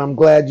spirit. I'm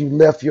glad you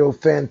left your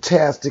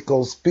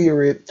fantastical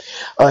spirit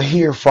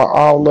here for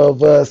all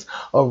of us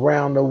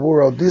around the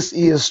world. This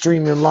is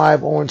streaming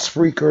live on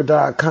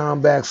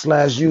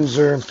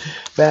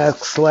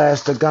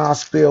Spreaker.com/user/the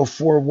gospel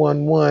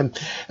 411.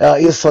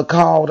 It's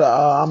called,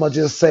 I'm going to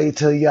just say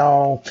to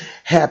y'all,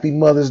 Happy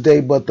Mother's Day,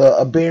 but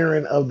the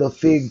bearing of the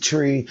fig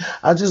tree.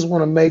 I just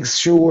want to make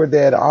sure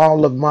that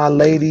all of my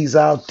ladies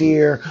out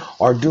there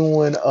are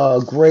doing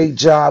a great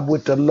job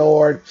with the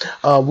Lord.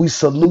 We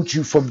salute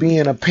you for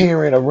being a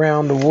parent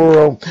around the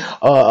world,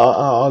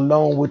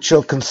 along with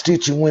your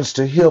constituents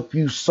to help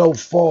you so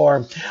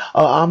far.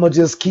 I'm going to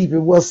just keep it.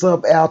 What's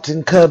up,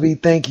 Alton Covey?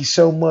 Thank you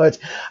so much.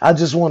 I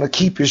just want to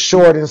keep it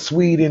short and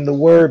sweet in the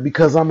word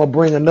because I'm going to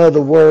bring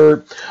another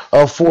word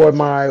for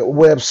my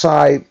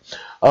website.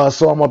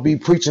 So I'm going to be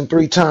preaching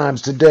 3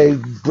 times today,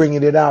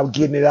 bringing it out,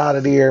 getting it out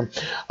of there.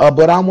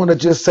 But I want to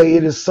just say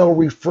it is so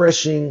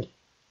refreshing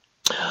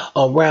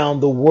around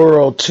the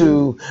world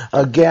to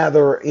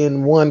gather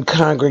in one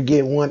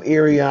congregate, one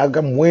area.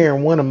 I'm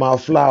wearing one of my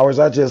flowers.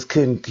 I just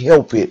couldn't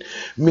help it,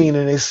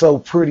 meaning it's so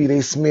pretty.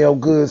 They smell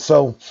good.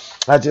 So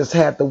I just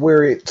had to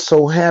wear it.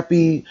 So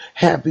happy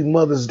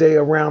Mother's Day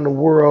around the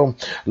world.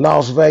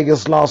 Las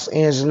Vegas, Los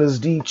Angeles,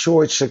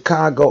 Detroit,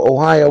 Chicago,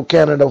 Ohio,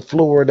 Canada,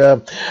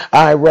 Florida,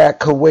 Iraq,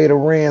 Kuwait,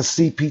 Iran,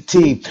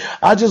 CPT.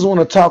 I just want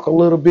to talk a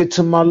little bit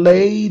to my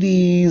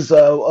ladies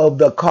of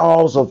the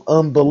cause of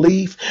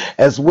unbelief,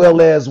 as well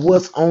well as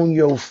what's on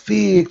your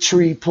fig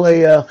tree,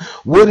 player.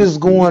 What is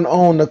going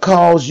on to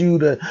cause you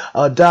to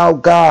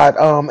doubt God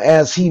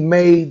as he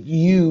made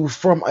you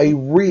from a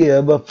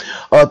rib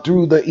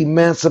through the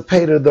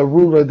emancipator, the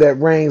ruler that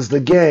reigns the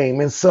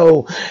game. And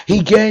so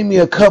he gave me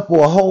a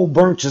whole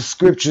bunch of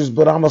scriptures,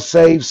 but I'm going to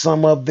save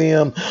some of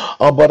them.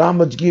 But I'm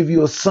going to give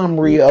you a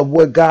summary of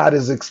what God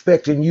is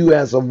expecting you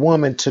as a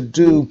woman to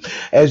do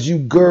as you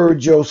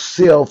gird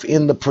yourself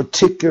in the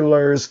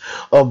particulars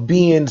of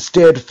being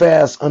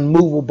steadfast,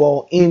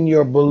 unmovable in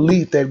your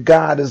belief that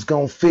God is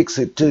going to fix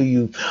it to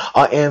you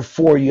and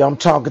for you. I'm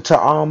talking to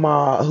all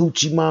my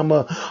hoochie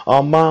mama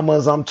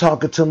mamas. I'm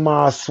talking to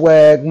my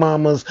swag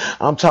mamas.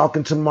 I'm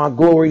talking to my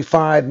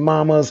glorified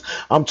mamas.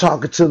 I'm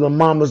talking to the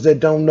mamas that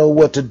don't know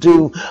what to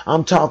do.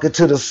 I'm talking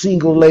to the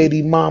single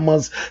lady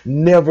mamas.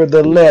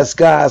 Nevertheless,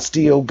 God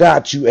still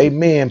got you.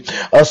 Amen.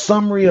 A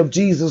summary of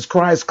Jesus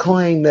Christ's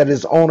claim that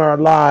is on our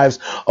lives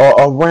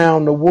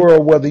around the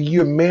world, whether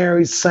you're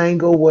married,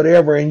 single,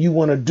 whatever, and you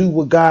want to do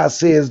what God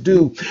says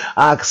do.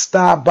 I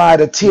stopped by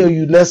to tell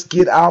you, let's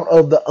get out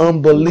of the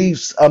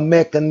unbeliefs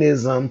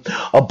mechanism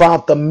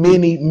about the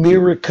many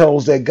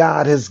miracles that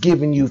God has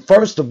given you.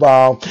 First of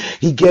all,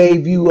 he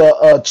gave you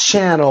a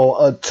channel,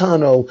 a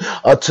tunnel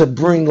to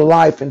bring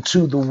life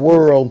into the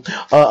world.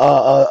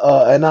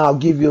 And I'll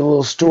give you a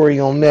little story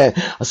on that.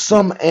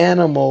 Some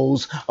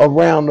animals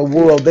around the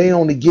world, they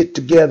only get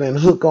together and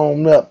hook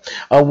on up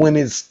when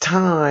it's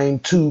time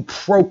to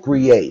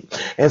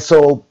procreate. And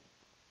so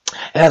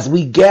as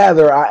we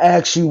gather, I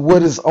ask you,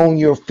 what is on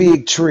your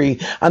fig tree?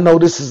 I know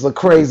this is a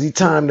crazy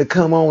time to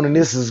come on, and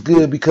this is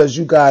good because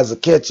you guys will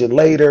catch it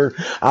later.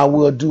 I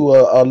will do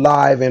a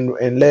live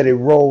and let it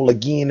roll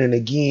again and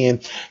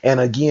again.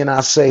 And again,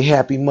 I say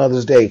happy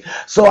Mother's Day.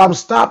 So I'm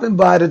stopping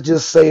by to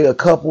just say a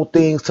couple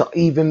things, to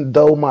even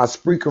though my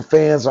Spreaker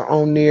fans are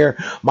on there,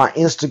 my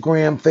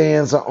Instagram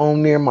fans are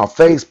on there, my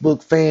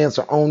Facebook fans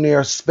are on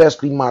there,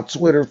 especially my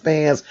Twitter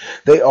fans.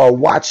 They are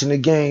watching the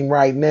game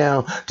right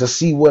now to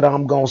see what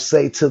I'm going to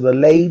say to the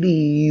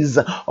ladies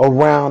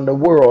around the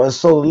world. And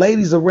so,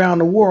 ladies around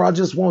the world, I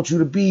just want you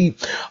to be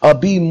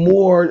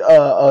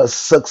more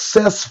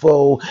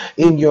successful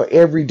in your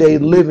everyday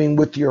living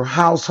with your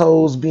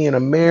households, being a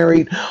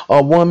married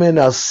woman,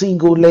 a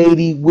single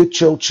lady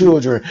with your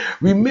children.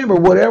 Remember,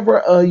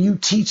 whatever you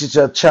teach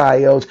a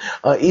child,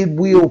 it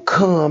will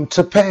come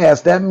to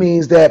pass. That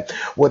means that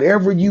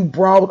whatever you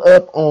brought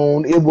up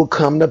on, it will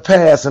come to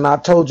pass. And I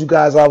told you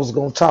guys I was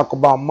going to talk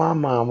about my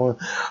mama.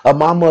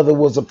 My mother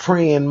was a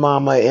praying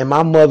mama, and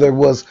my mother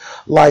was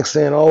like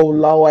saying, oh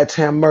Lord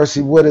have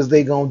mercy, what is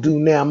they gonna do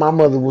now? My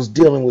mother was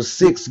dealing with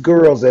 6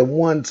 girls at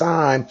one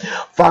time,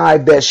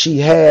 5 that she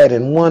had,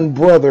 and one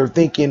brother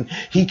thinking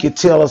he could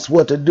tell us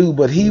what to do.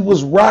 But he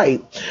was right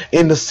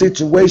in the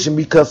situation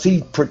because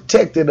he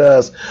protected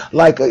us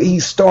like he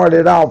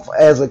started off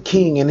as a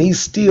king, and he's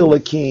still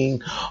a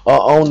king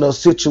on the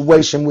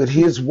situation with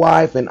his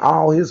wife and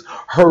all his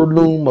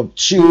heirloom of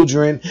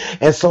children.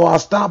 And so I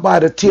stopped by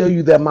to tell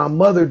you that my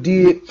mother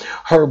did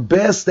her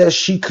best that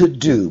she could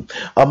do.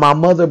 My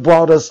mother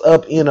brought us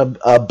up in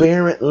a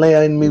barren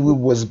land. We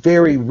was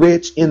very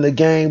rich in the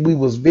game. We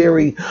was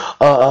very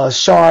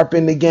sharp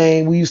in the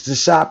game. We used to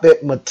shop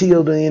at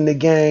Matilda in the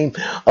game.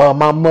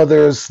 My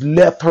mother's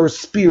left her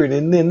spirit.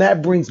 And then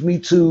that brings me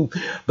to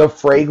the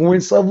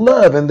fragrance of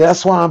love. And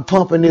that's why I'm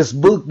pumping this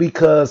book,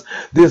 because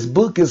this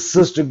book is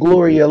Sister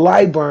Gloria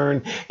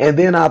Lightburn. And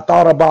then I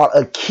thought about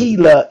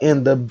Aquila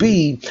in the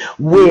Bee,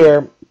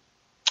 where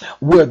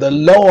the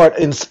Lord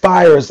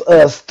inspires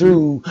us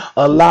through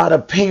a lot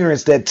of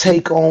parents that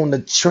take on the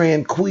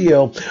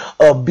tranquil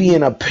of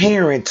being a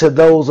parent to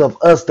those of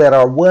us that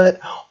are what?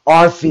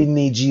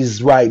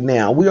 Orphanages right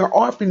now. We are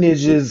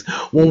orphanages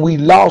when we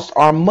lost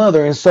our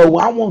mother. And so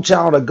I want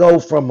y'all to go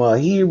from a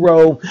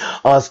hero,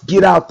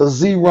 get out the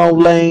zero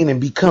lane and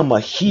become a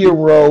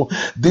hero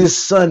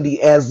this Sunday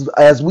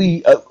as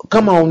we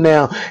come on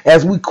now,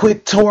 as we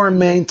quit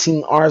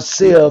tormenting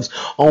ourselves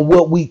on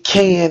what we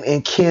can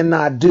and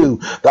cannot do.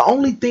 The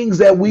only things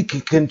that we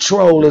can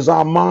control is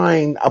our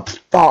mind, a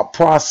thought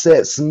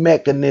process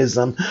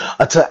mechanism,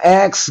 to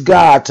ask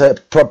God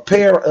to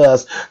prepare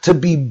us to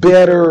be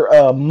better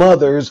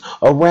mothers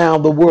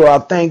around the world. I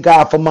thank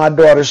God for my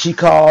daughter. She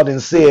called and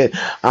said,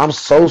 I'm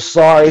so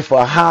sorry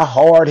for how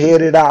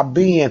hard-headed I've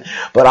been,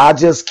 but I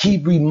just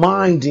keep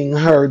reminding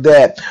her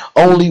that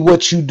only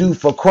what you do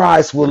for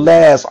Christ will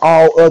last.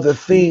 All other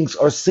things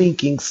are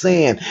sinking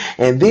sand.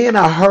 And then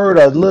I heard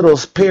a little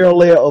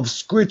parallel of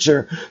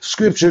scripture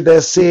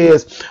that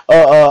says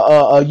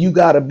you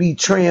got to be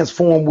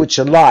transformed with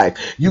your life.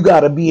 You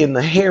got to be in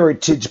the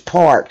heritage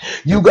park.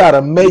 You got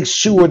to make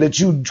sure that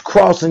you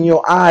crossing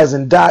your I's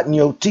and dotting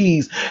your your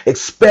T's,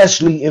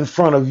 especially in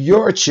front of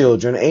your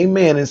children.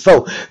 Amen. And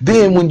so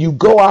then when you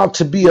go out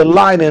to be a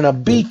light and a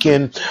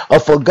beacon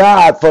for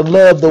God, for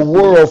love the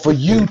world, for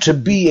you to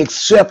be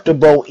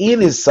acceptable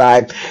in his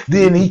sight,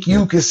 then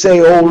you can say,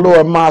 oh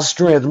Lord, my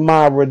strength,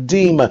 my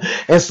redeemer.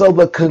 And so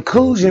the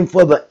conclusion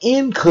for the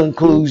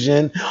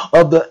inclusion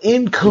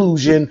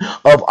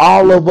of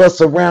all of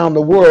us around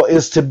the world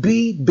is to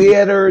be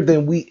better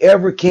than we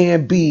ever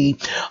can be,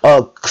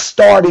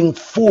 starting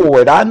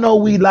forward. I know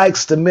we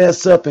likes to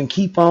mess up and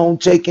keep on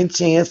taking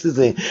chances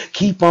and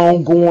keep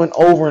on going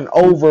over and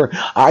over.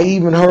 I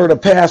even heard a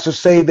pastor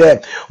say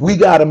that we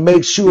got to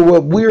make sure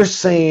what we're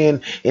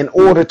saying in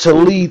order to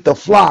lead the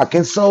flock.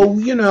 And so,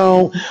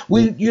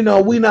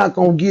 we're not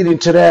going to get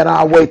into that.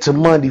 I'll wait till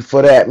Monday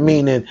for that.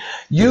 Meaning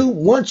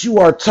once you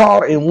are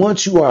taught and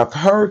once you have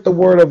heard the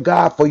word of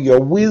God for your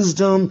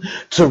wisdom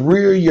to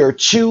rear your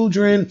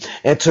children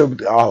and to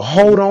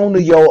hold on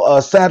to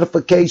your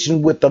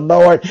satisfaction with the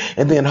Lord,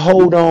 and then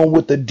hold on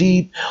with the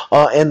deep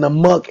and the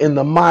muck and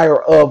the mire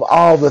of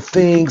all the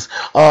things.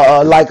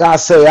 Like I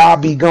say, I'll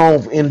be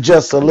gone in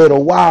just a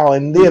little while,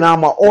 and then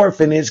I'm an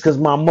orphanage because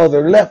my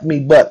mother left me.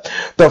 But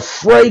the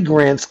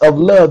fragrance of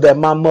love that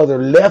my mother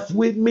left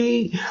with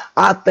me,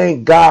 I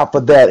thank God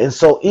for that. And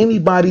so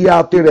anybody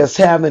out there that's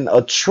having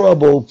a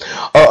trouble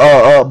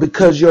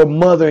because your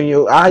mother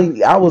and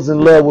I was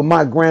in love with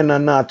my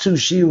grandnana too.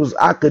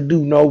 I could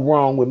do no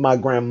wrong with my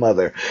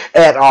grandmother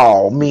at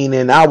all.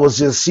 Meaning I was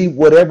just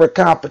whatever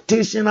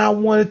competition I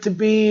wanted to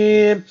be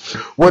in,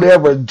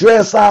 whatever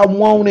dress I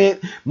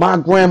wanted, my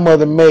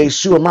grandmother made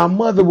sure. My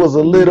mother was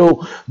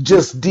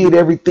just did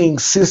everything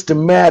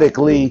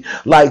systematically,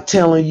 like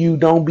telling you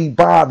don't be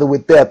bothered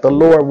with that. The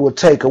Lord will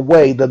take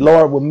away. The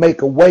Lord will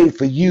make a way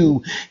for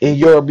you in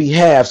your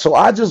behalf. So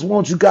I just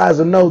want you guys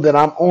to know that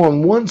I'm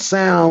on one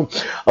sound,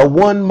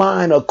 one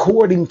mind,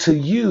 according to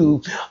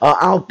you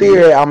out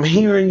there. I'm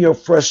hearing your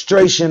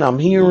frustration. I'm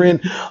hearing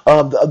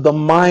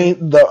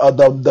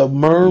the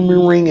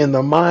murmuring and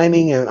the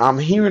mining, and I'm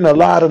hearing a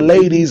lot of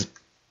ladies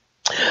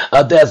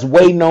that's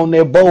waiting on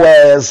their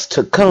Boaz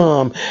to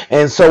come.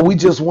 And so we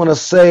just want to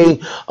say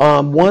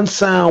one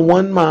sound,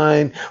 one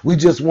mind. We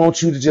just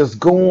want you to just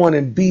go on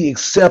and be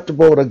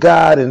acceptable to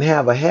God and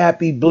have a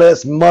happy,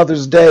 blessed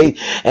Mother's Day.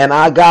 And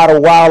I got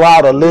to wild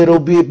out a little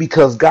bit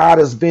because God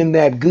has been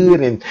that good,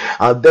 and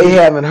they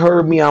haven't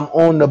heard me. I'm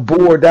on the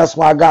board. That's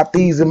why I got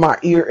these in my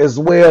ear as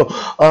well,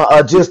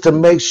 just to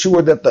make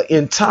sure that the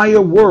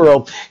entire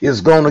world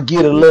is going to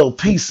get a little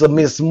piece of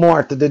Miss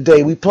Martha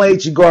today. We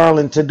played you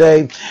Garland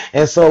today.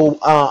 And so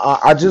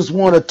I just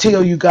want to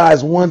tell you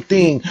guys one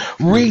thing.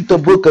 Read the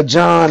book of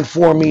John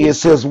for me. It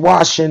says,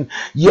 washing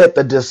yet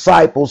the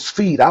disciples'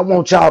 feet. I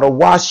want y'all to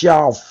wash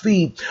y'all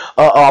feet.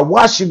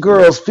 Wash your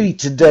girl's feet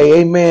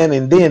today. Amen.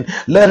 And then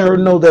let her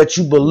know that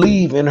you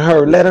believe in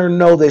her. Let her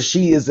know that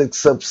she is a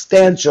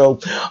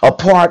substantial a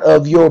part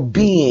of your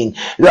being.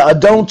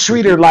 Don't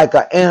treat her like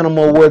an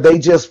animal where they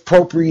just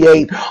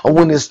procreate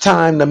when it's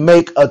time to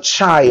make a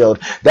child.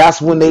 That's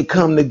when they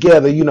come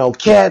together.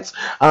 Cats,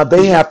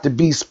 they have to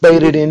be spayed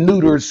and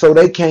neutered, so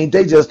they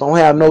just don't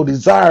have no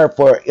desire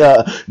for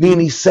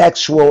any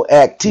sexual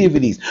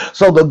activities.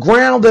 So the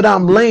ground that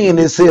I'm laying,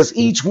 it says,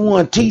 each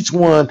one teach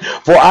one,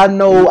 for I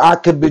know I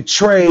could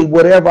betray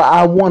whatever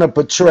I want to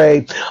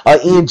portray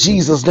in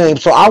Jesus' name.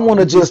 So I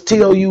want to just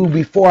tell you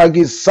before I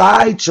get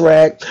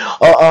sidetracked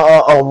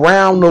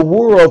around the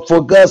world,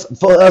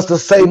 for us to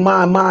say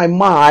my,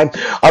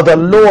 the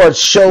Lord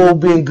sure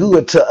been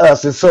good to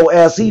us. And so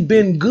as he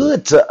been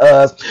good to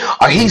us,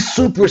 he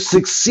super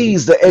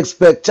succeeds the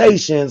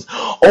expectations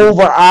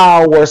over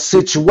our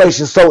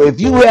situation. So if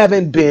you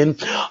haven't been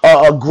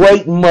a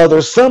great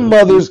mother, some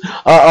mothers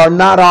are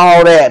not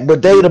all that,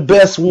 but they the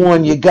best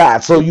one you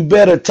got. So you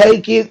better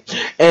take it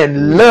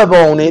and love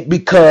on it,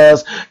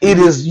 because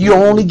you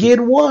only get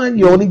one.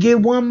 You only get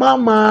one, my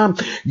mom.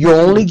 You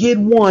only get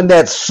one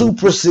that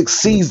super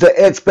succeeds the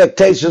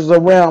expectations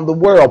around the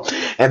world.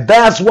 And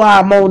that's why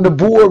I'm on the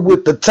board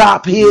with the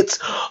top hits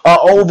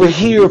over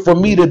here for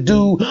me to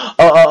do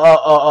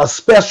a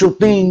special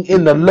thing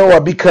in the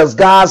Lord, because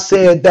God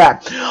said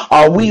that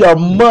we are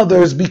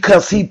mothers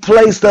because he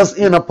placed us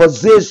in a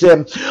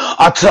position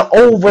to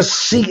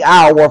oversee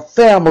our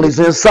families.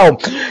 And so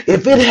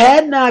if it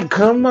had not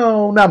come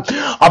on,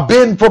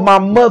 been for my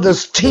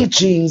mother's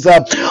teachings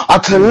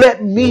to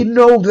let me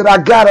know that I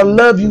gotta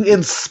love you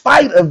in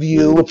spite of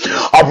you,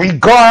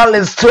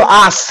 regardless to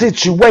our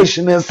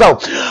situation. And so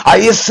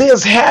it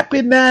says,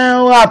 happy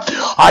now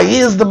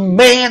is the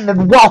man that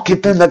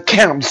walketh in the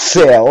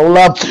counsel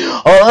of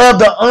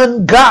the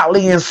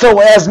ungodly. And so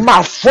as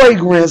my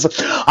fragrance,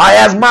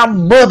 as my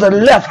mother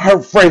left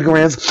her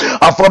fragrance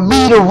for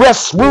me to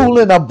rest, rule,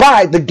 and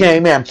abide the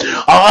game, and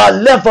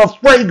left her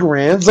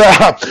fragrance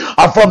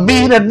for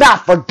me to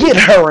not forget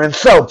her. And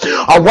so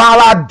while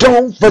I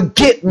don't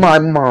forget my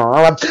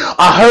mom,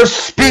 her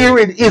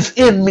spirit is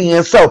in me.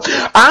 And so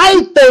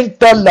I thank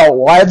the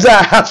Lord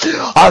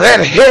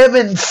that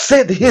heaven sent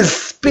sent his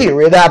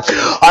spirit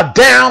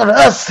down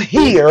us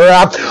here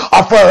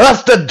for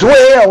us to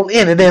dwell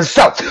in it. And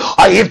so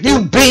if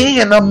you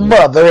being a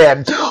mother,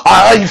 and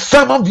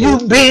some of you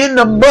being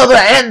the mother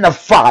and the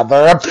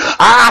father,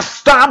 I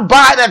stop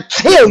by to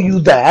tell you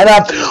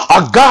that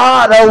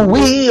God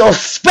will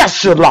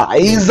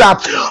specialize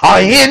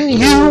in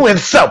you. And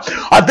so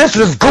this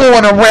is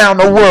going around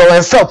the world.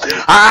 And so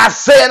I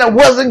said I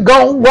wasn't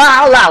going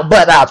wild out,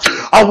 but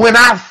when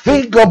I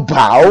think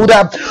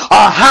about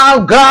how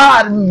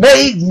God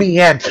made me,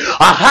 and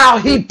how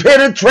he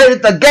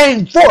penetrated the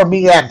game for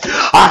me, and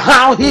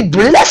how he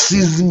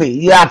blesses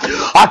me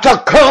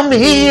to come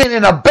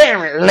in a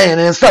barren land.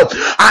 And so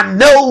I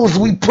knows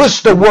we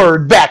push the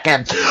word back,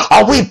 and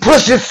we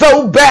push it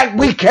so back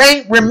we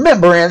can't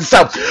remember. And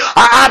so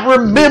I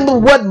remember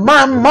what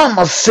my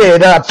mama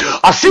said.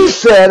 She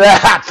said,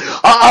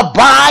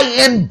 by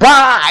and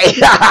by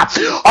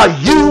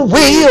you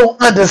will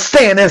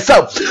understand. And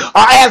so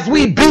as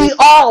we be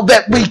all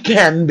that we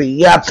can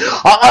be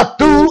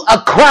through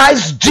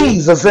Christ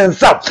Jesus, and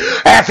so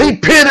as he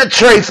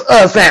penetrates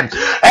us, and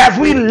as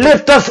we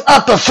lift us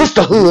up to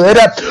sisterhood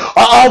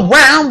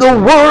around the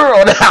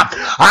world,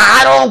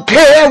 I don't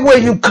care where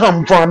you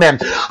come from,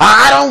 and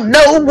I don't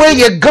know where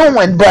you're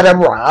going, Brother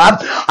Rob.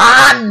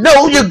 I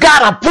know you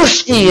gotta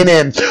push in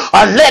and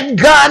let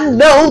God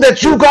know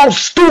that you gonna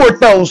steward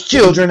those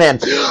children,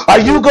 and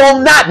you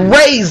gonna not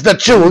raise the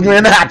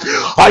children,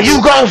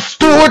 you gonna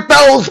steward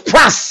those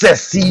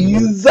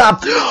processes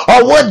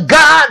what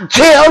God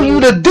tell you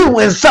to do.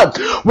 And so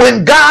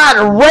when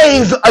God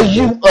raise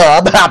you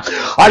up,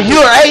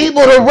 you're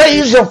able to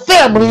raise your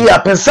family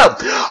up. And so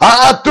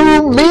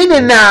through many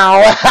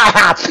now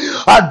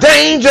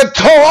danger,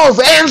 toils,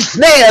 and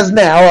snares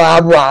now,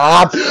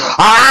 Rob,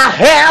 I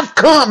have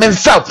come. And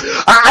so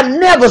I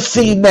never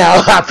see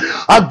now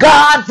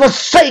God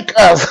forsake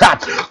us,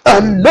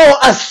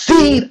 nor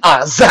seed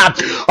us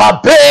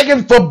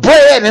begging for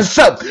bread. And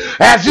so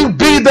as you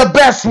be the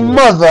best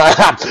mother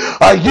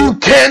you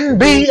can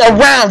be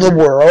around the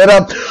world,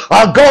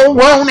 go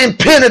on and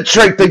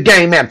penetrate the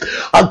game, and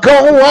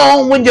go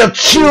on when your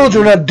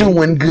children are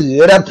doing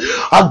good,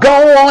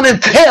 go on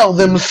and tell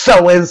them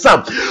so. And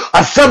so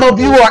some of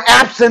you are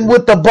absent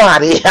with the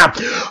body,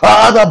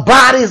 the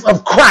bodies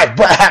of Christ,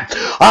 but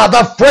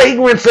the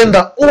fragrance and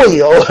the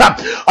oil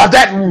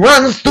that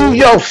runs through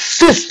your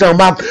system,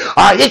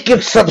 it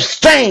can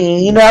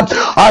sustain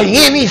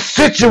any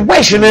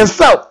situation. And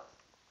so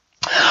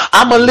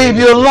I'm going to leave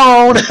you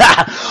alone.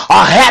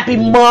 A happy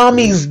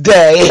Mommy's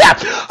Day.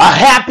 A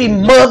happy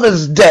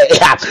Mother's Day.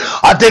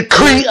 I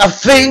decree a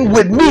thing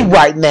with me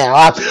right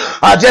now.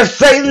 I just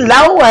say,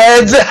 Lord,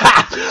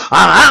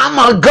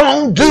 I'm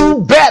going to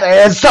do better.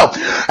 And so,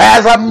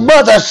 as a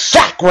mother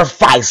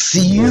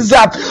sacrifices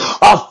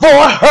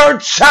for her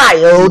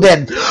child,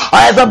 and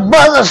as a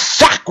mother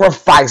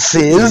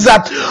sacrifices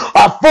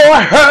for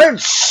her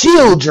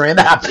children,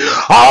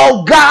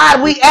 oh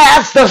God, we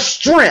ask the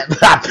strength,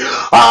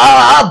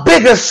 a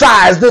bigger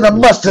size than a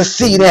mustard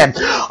seed, and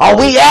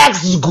we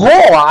ask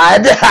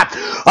God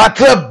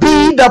to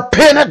be the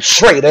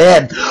penetrator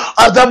and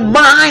the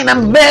mind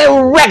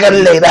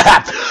regulator.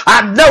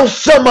 I know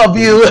some of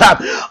you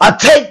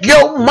take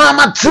your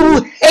mama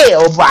to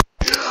hell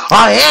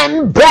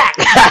and back,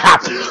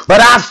 but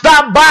I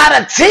stopped by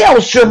to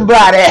tell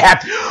somebody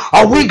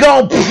we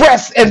gonna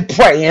press and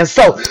pray. And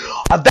so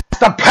that's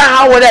the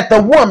power that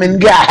the woman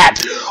got.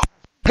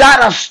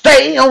 Gotta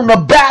stay on the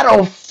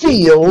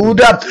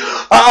battlefield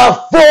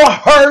for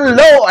her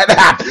Lord.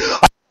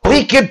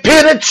 We can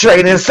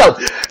penetrate. And so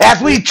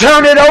as we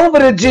turn it over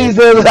to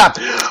Jesus,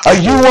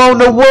 you on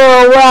the world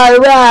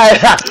right.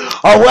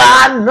 Oh,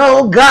 I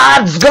know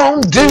God's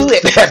gonna do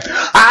it.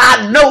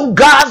 I know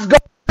God's gonna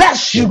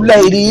bless you,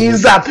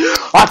 ladies,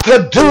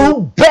 to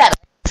do better.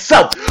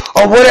 So,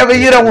 or whatever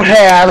you don't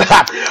have,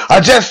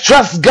 just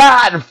trust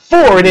God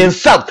for it. And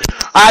so,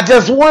 I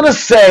just want to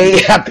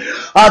say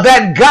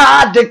that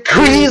God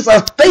decrees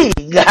a thing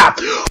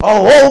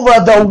over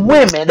the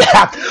women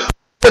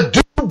to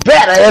do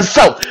better. And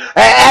so,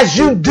 as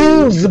you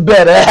do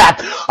better,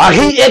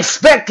 he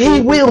expect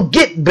he will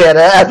get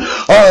better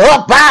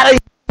up out of you.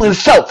 And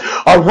so,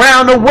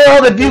 around the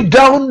world, if you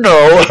don't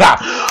know,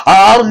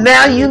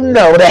 now you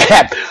know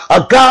that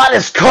God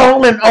is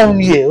calling on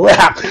you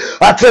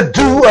to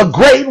do a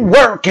great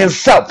work. And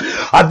so,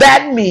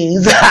 that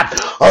means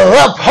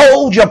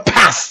uphold your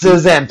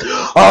pastors, and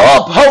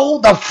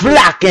uphold the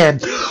flock,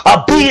 and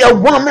be a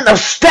woman of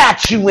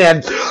stature,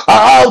 and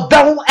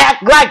don't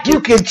act like you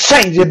can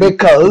change it,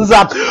 because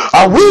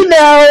we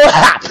know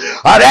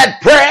that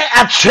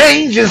prayer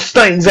changes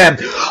things, and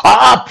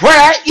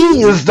prayer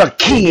is the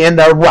key in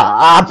the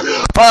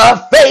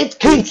faith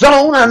keeps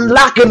on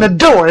unlocking the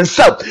door. And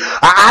so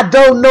I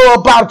don't know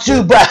about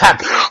you, but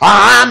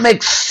I'm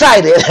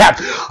excited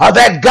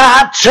that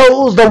God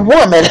chose the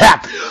woman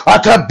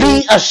to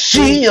be a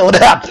shield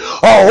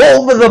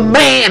over the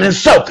man. And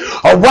so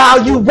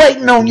while you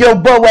waiting on your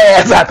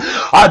Boaz,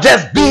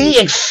 just be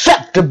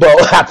accepted acceptable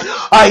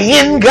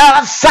in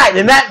God's sight.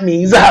 And that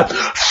means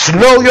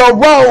slow your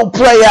roll,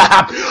 player.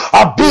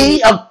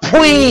 Be a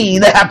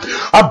queen.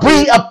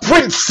 Be a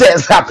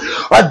princess.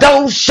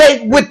 Don't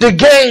shake with the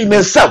game.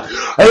 And so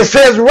it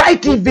says,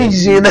 write the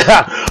vision.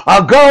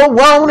 Go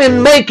on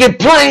and make it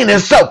plain.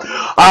 And so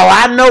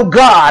I know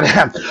God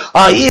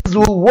is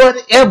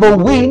whatever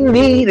we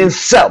need. And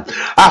so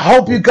I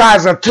hope you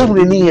guys are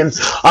tuning in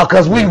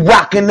because we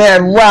rocking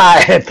that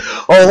ride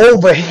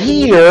over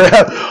here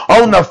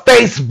on the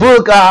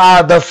Facebook,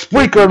 the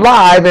Spreaker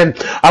Live. And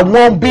I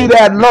won't be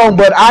that long,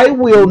 but I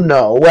will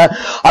know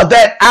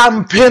that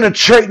I'm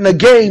penetrating the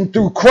game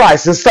through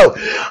Christ. And so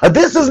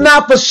this is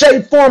not for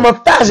shape, form, or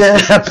fashion.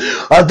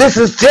 This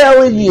is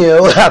telling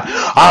you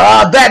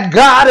that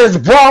God has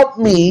brought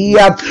me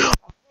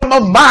from a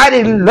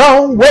mighty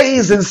long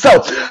ways. And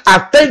so I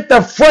think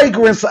the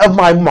fragrance of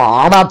my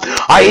mom,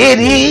 it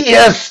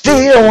is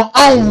still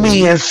on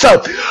me. And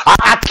so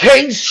I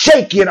can't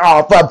shake it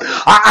off.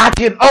 I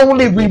can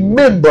only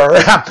remember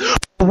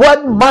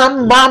what my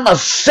mama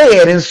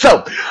said. And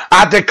so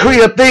I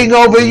decree a thing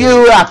over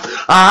you.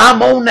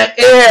 I'm on the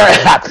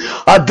air.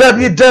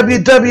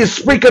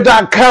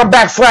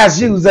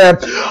 www.spreaker.com/user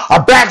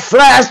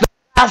 /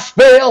 I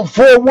spell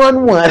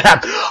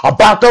 411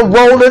 about to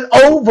roll it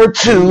over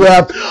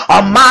to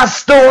my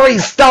story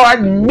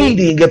start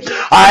meeting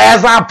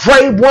as I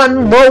pray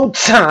one more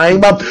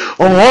time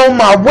on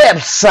my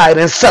website.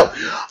 And so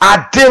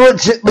I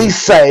diligently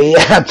say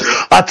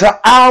to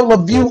all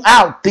of you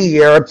out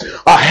there,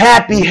 a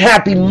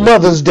happy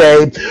Mother's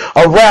Day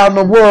around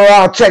the world.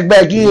 I'll check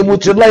back in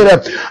with you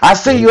later. I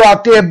see you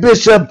out there,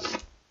 Bishop.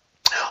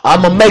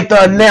 I'm going to make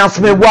the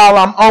announcement while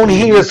I'm on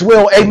here as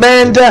well.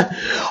 Amen. Do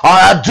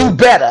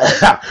better.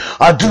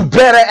 Do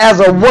better as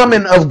a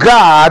woman of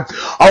God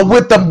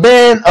with the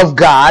man of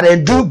God.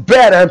 And do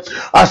better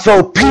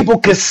so people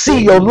can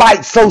see your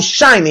light so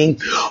shining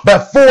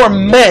before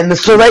men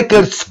so they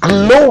can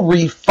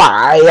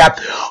glorify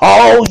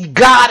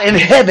God in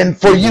heaven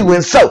for you.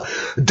 And so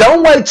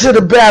don't wait till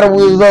the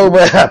battle is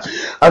over.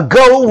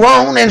 Go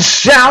on and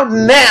shout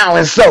now.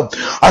 And so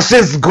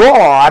since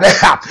God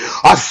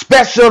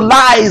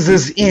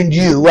specializes in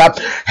you,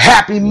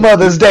 happy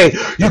Mother's Day.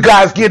 You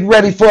guys get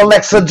ready for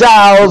Alexa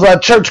Giles, a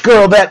church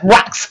girl that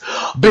rocks.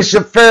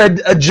 Bishop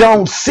Fred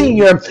Jones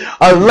Sr.,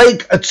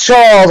 Lake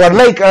Charles,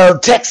 Lake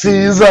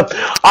Texas,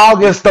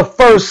 August the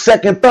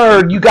 1st, 2nd,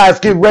 3rd. You guys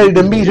get ready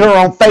to meet her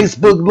on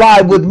Facebook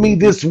Live with me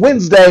this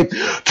Wednesday,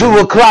 2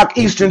 o'clock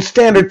Eastern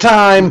Standard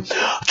Time,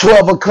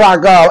 12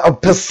 o'clock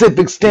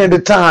Pacific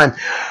Standard Time.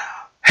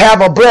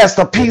 Have a blessed,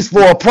 a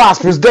peaceful, a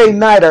prosperous day,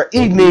 night, or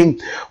evening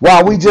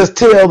while we just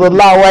tell the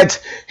Lord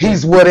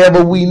He's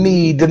whatever we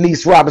need.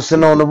 Denise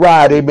Robinson on the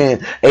ride.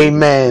 Amen.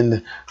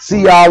 Amen.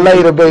 See y'all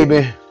later,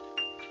 baby.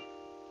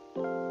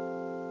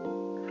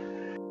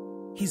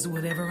 He's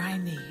whatever I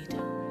need,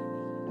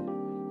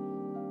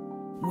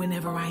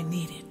 whenever I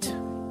need it.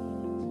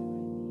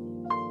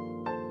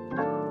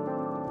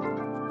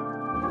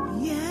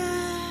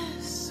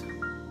 Yes.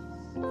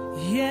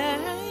 Yeah,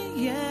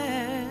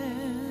 yes.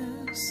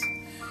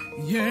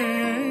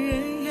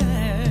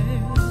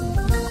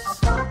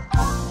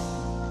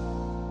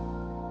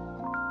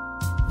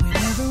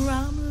 Whenever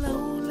I'm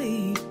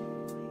lonely,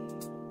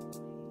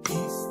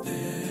 He's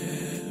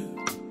there.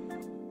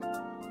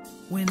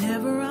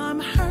 Whenever I'm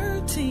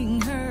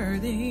hurting,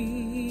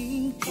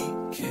 He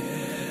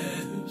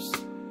cares.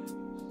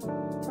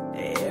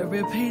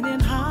 Every pain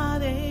and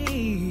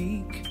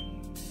heartache,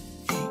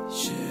 He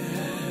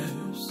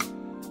shares.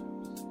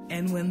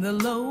 And when the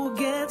load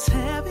gets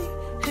heavy,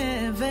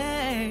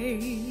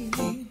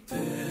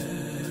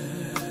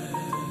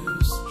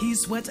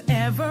 He's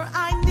whatever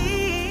I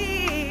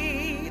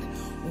need,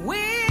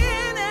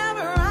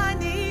 whenever I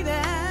need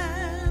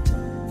it.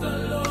 The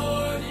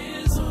Lord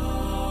is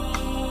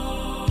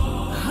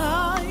all.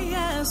 Oh,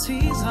 yes,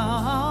 He's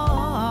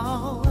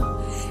all.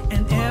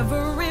 And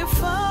every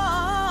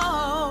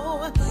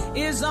foe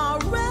is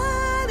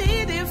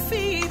already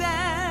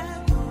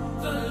defeated.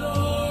 The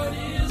Lord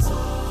is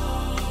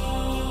all.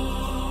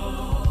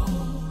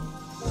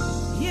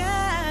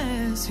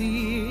 Yes,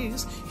 He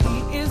is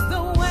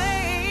the way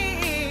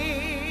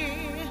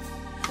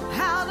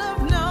out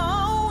of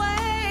no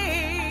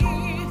way,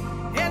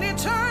 and He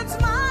turns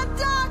my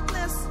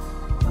darkness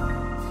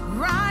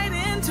right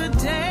into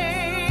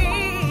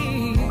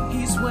day.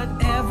 He's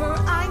whatever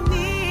I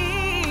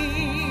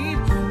need,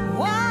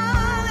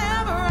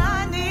 whatever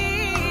I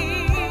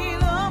need,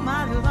 oh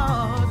my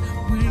Lord,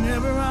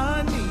 whenever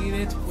I need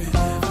it,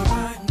 whenever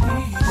I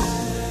need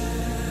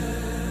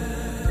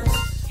it.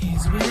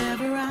 He's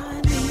whatever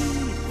I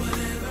need,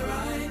 whatever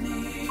I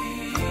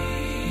need,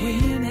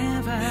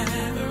 whenever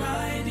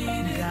I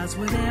need it. God's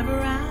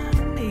whatever I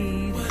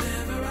need,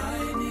 whatever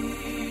I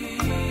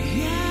need.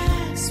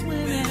 Yes,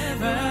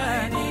 whenever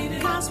I need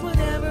it. God's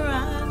whatever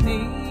I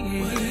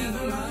need,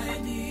 whatever I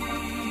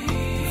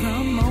need.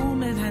 The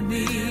moment I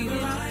need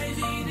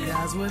it.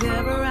 God's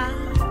whatever I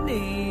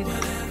need,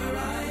 whatever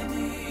I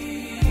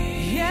need.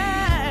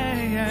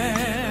 Yeah,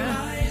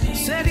 yeah.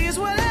 Said He's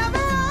whatever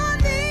I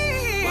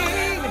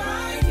need.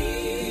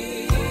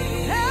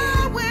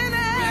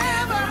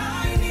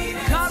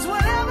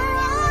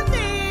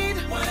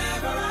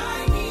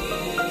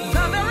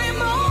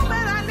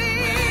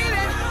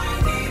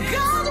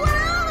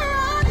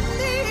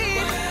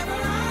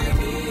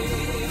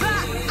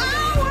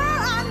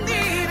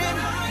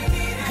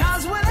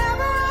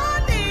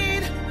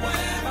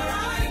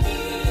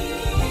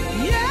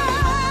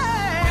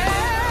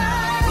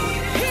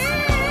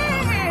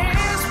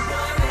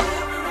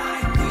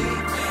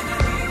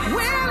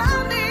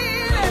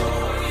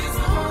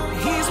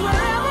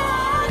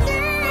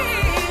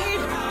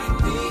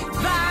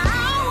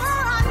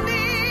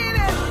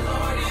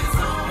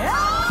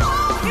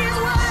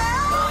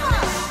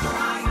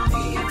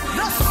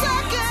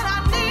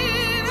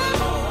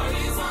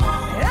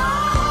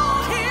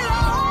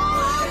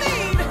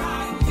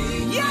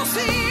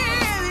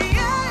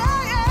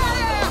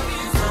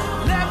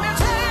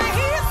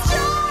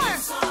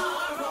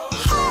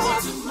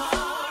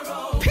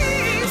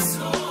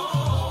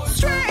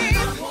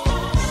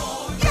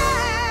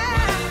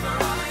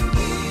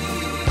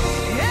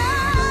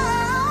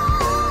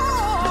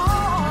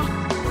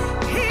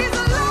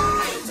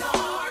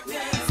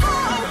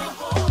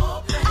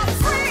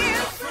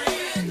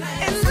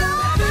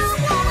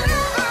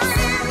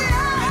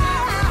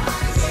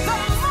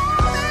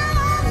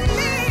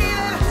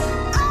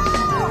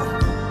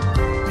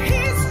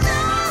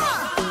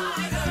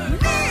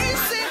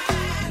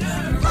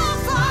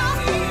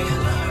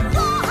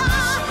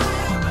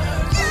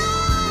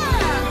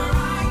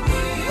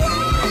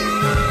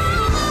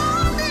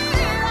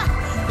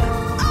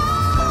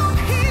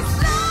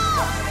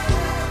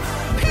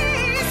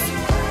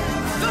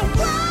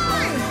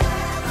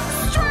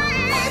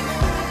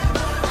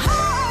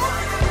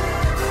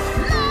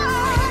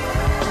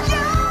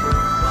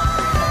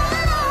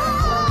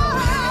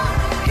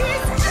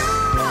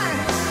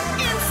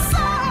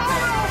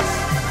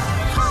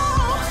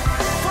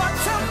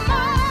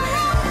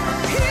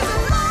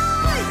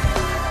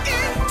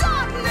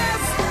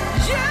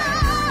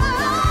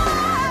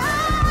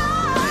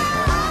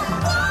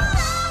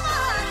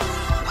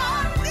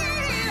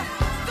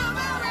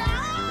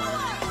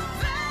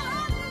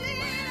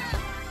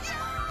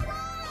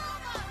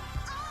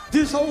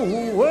 this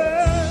old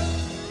world,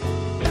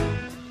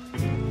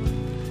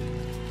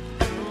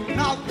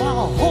 not my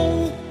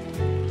home.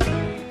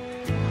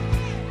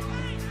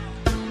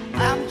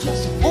 I'm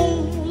just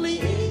only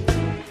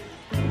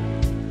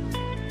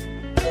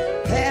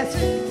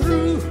passing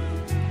through.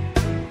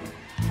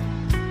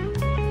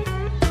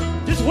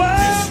 This world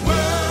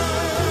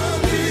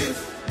is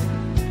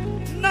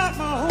not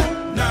my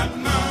home. Not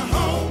my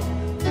home.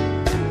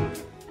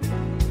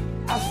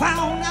 I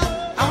found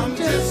out I'm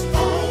just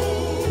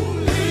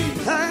only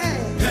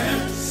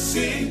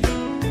passing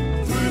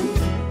through.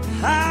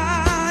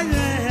 I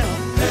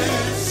am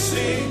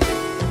passing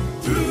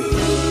through.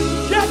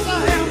 Yes,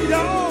 I am,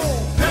 y'all.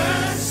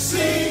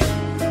 Passing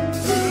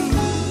through.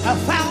 I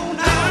found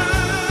out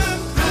I'm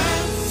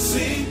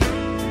passing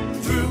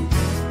through.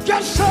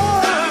 Yes, sir.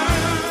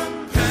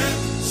 I'm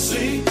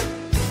passing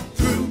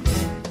through.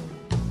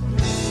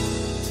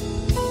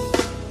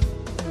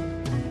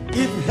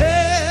 If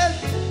hell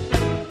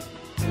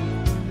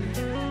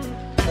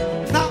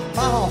not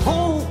my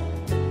home,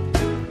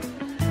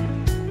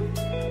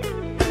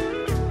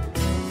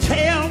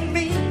 tell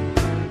me,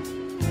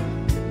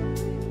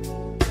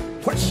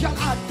 what shall I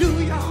do,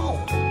 y'all?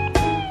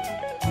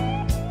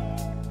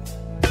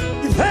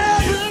 If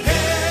heaven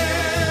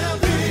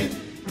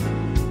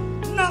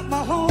not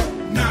my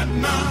home, not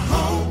my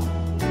home.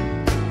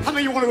 How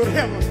many of you want to go to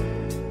heaven?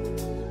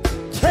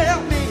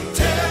 Tell me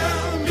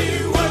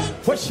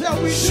what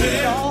shall we do,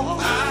 y'all?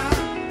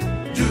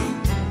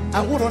 I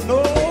want to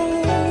know.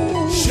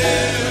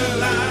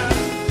 Shall I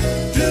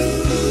do?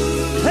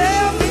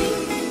 Tell me,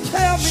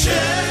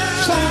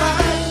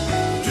 somebody.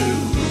 Do?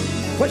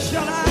 What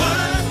shall I?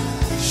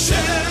 What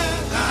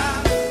shall I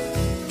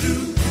do?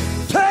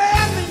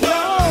 Tell me,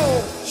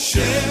 Lord.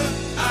 Shall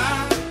I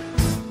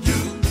do?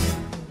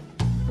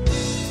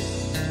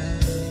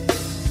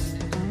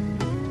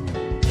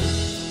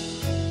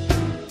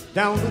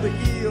 Down through the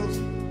years,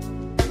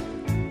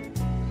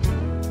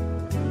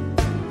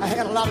 I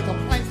had a lot of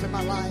complaints in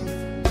my life.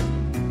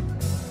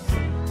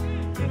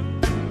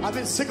 I've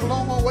been sick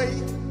along my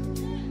way.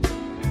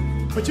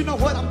 But you know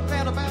what I'm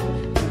glad about?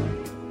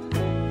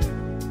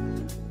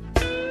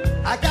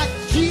 I got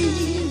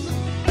Jesus.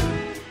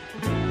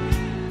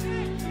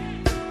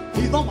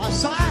 He's on my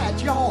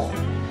side, y'all.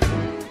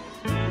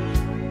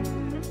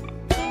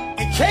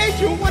 In case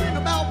you're wondering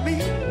about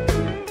me,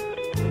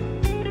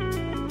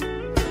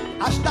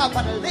 I stopped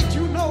by to let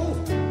you know.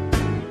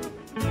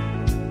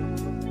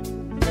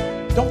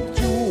 Don't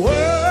you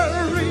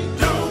worry.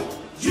 Don't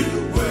you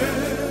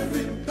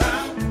worry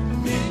about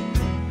me.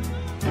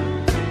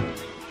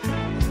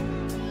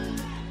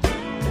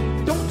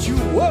 Don't you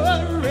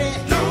worry.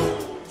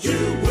 Don't you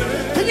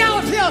worry. Can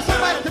y'all tell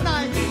somebody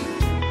tonight?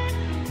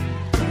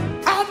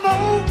 I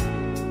know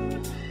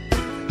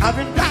I've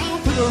been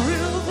down to the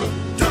river.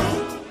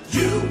 Don't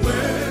you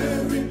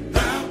worry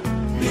about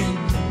me.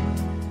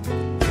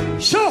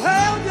 Sure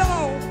have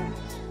y'all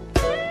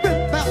been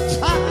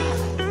baptized.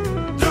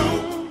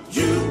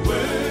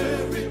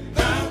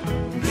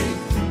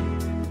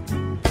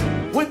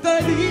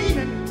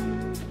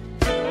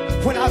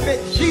 When I met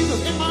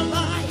Jesus in my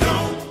life,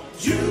 don't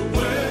you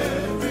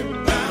worry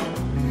about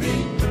me.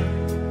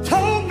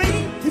 Told me,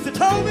 he said,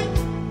 told me,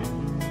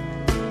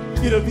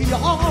 it'll be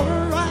all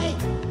right.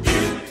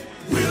 It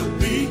will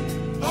be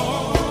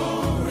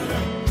all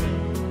right.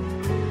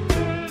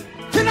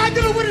 Can I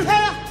get a witness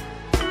here?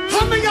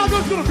 How many of y'all know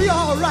it's gonna be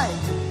all right?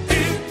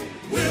 It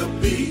will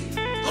be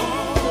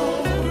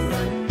all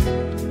right.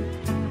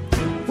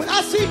 When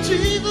I see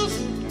Jesus,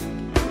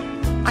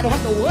 I don't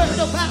have to worry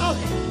about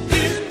it.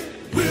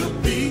 Will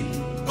be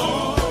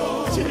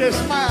all. See, they're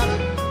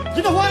smiling.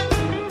 You know what?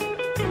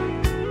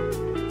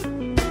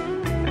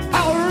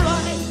 All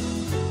right.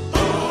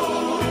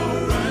 All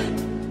right.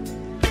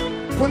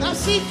 When I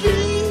see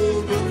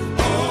Jesus,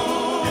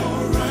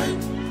 all right.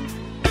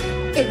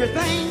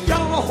 Everything,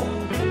 y'all,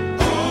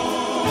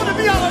 gonna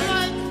be all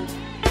right.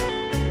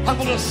 I'm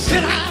gonna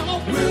sit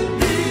down. Will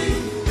be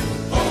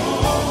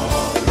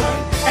all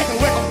right. At the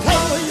welcome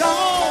table,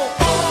 y'all.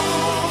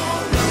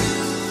 All right.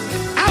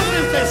 Out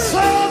in the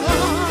sun.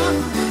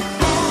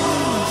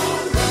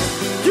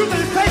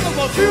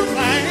 A few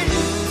things.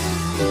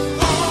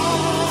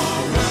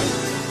 All right.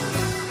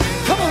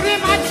 Come on in,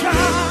 my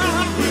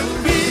child. Will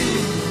be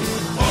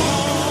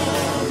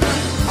all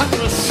right. I'm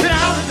gonna sit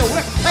down at the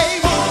work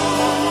table.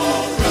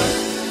 All right.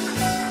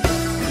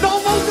 No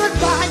more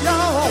goodbye,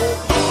 y'all.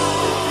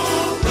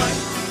 All right.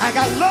 I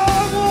got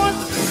loved ones,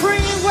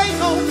 friends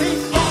waiting on me.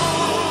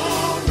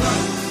 All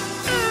right.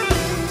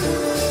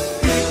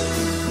 It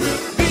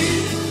will be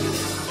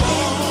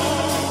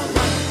all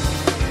right.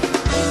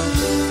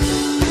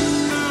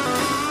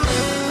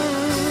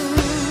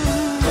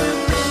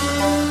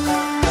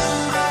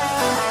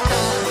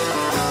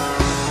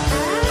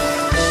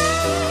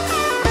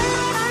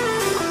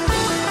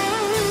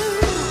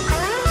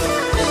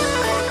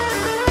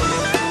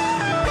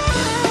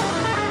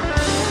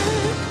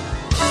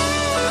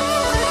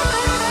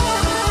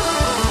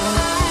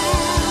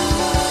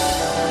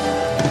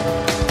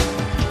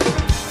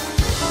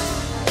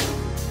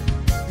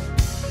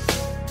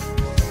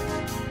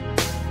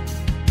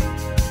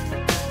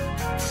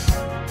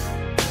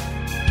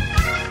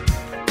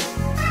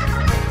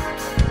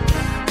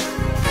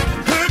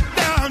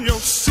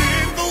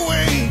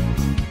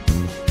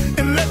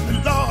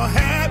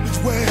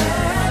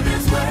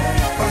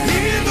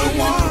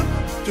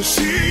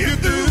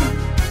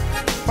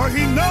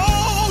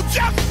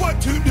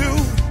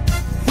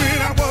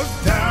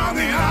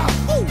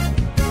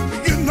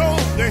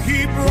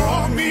 he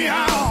brought me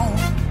out.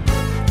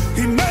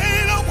 He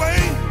made a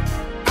way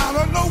out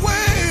of no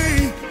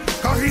way,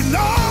 'cause he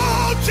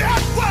knows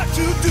just what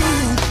to do.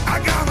 I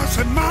gotta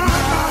say, my,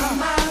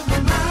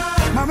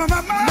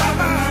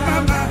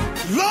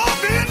 Lord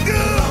been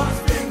good.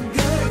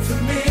 To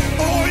me.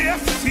 Oh,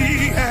 yes, he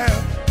has.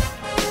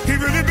 He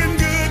really been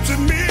good to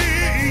me,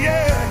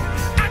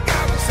 yeah. I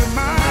gotta say,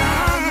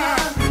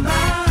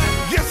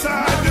 yes, I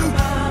do.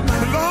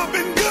 The Lord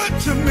been good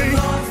to me.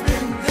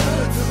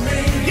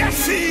 Yes,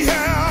 he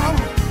has.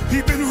 He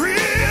been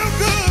real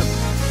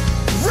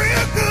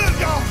good,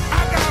 y'all.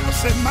 I gotta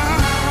say,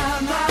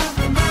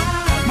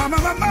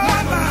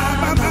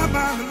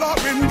 the Lord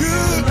been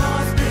good.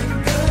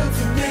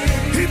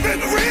 He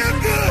been real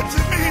good to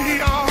me,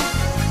 y'all.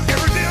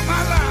 Every day of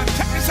my life.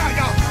 Check this out,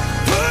 y'all.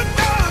 Put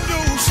down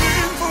those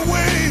sinful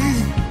ways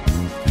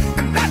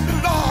and let the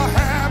Lord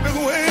have his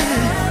way.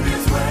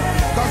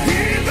 'Cause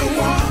he's the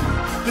one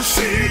to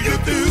see you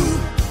through.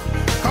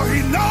 'Cause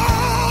he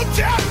knows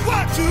just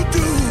what to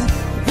do.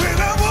 When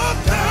I was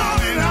down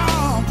and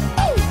out,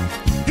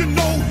 you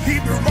know he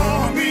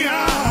brought me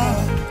out.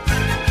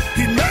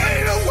 He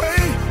made a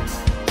way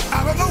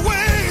out of the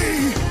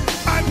way.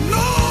 I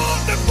know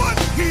that what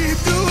he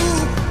do.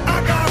 I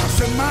gotta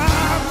say, my.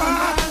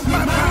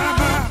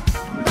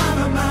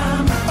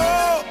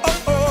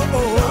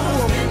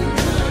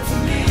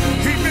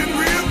 He been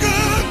real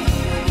good.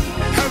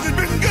 Has he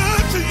been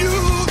good to you?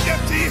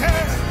 Yes, he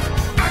has.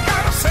 I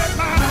gotta say,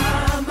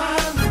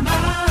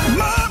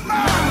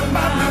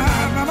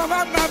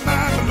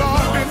 the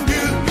Lord been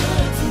good.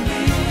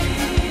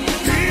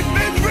 He's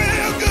been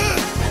real good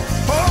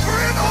over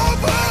and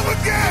over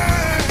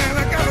again.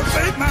 I gotta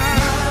say,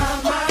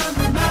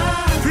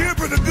 feel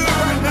pretty good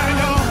right now,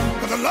 y'all.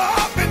 'Cause the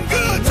Lord been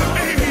good to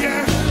me,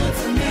 yeah.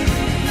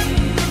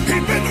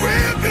 He's been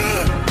real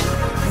good,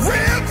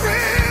 real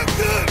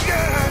good,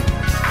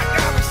 yeah. I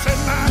gotta say,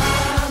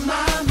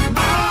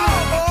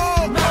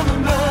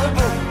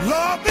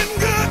 Lord been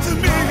good to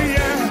me,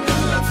 yeah.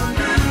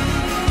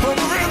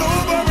 Over and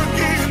over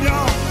again,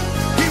 y'all.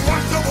 He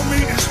watched over me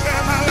and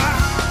spared my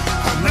life.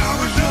 And now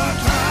is the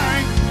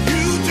time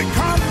you to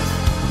come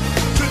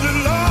to the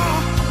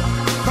Lord,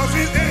 'cause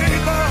he's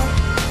able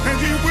and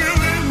he's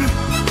willing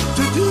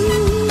to do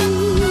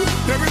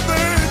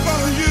everything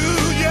for you,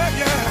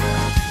 yeah.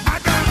 I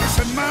gotta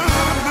say,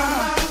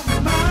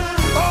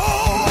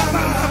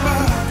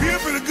 feel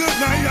pretty good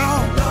now,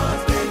 y'all.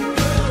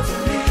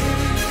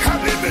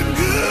 Have he been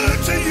good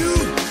to you?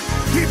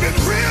 He been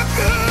real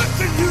good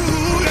to you,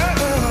 yeah.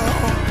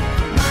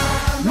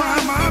 My,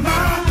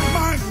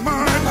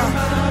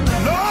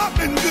 Lord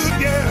been good,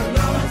 yeah.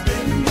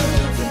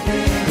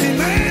 He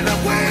made a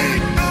way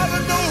out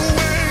of no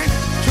way.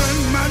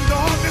 Turned my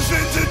darkness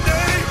into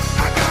day.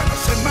 I gotta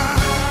say, my.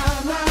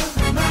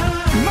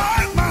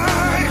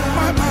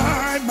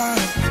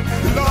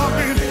 Lord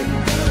been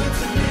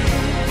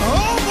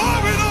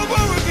over and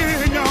over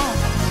again, y'all.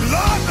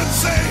 Lord done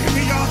saved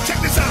me, y'all. Check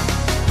this out.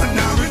 And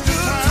now it's the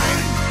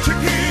time to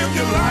give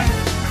your life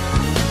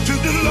to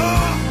the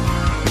Lord,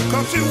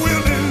 'cause he's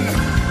willing,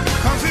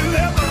 'cause he'll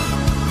never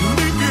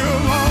leave you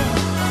alone.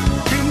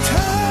 In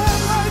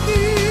time like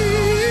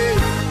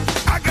these,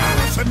 I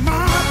gotta say,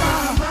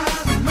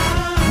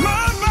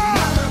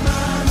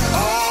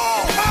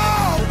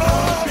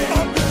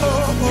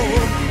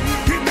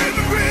 he been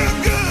real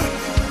good.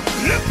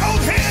 Lift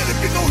those hands if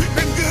you know he's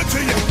been good to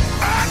you.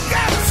 I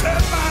gotta say,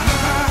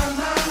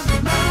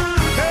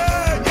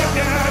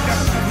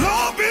 yeah.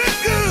 Lord been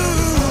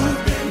good.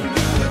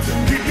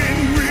 He been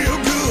real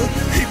good.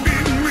 He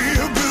been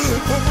real good.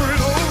 Over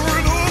and over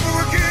and over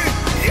again.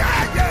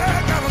 Yeah.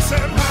 Gotta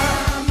say,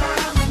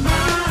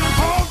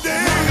 all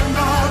day and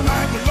all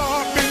night, the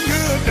Lord been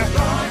good.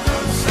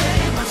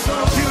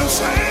 He done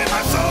saved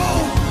my soul.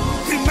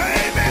 He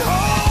made me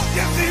whole.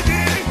 Yes, he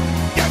did.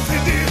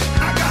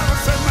 I gotta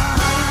say,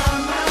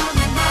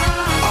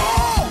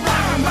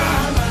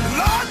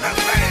 Lord done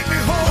made me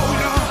whole,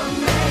 y'all.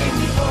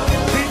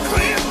 He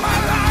cleansed my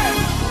life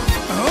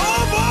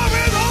over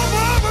and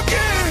over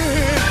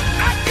again.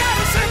 I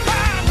gotta say,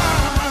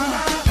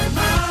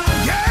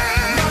 yeah.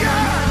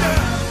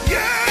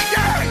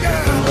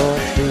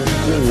 Lord been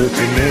good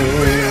to me.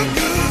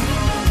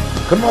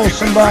 Come on,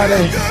 somebody.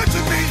 Good to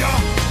me,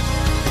 y'all.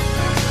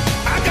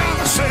 I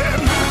gotta say,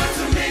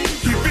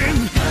 you've been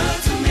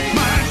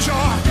my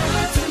joy,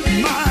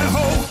 my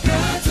hope,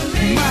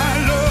 my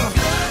love,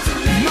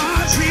 my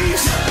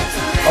peace.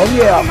 Oh,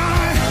 yeah.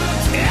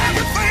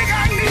 Everything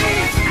I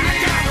need, I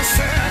gotta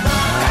say.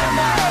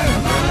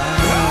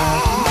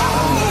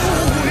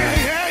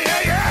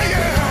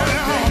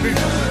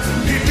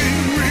 He been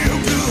real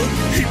good.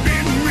 He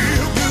been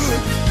real good.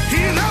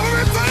 He's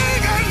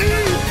everything I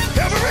need.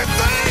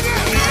 Everything I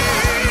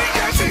need.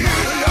 Yes, he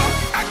is, y'all.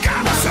 I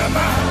gotta say,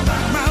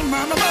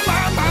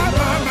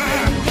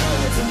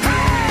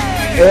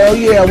 Hell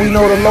yeah, we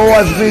know the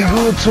Lord's been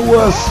good to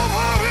us.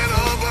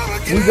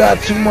 We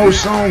got 2 more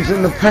songs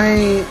in the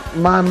paint.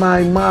 My.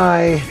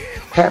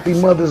 Happy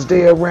Mother's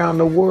Day around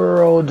the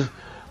world.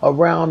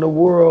 around the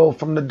world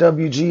from the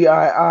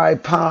WGII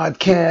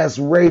podcast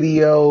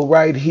radio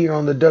right here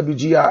on the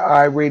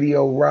WGII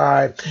radio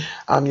ride.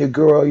 I'm your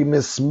girl, you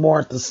Miss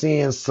Martha,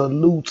 saying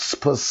salutes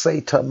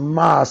paseta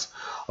mas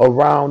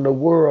around the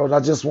world. I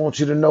just want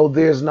you to know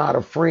there's not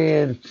a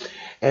friend.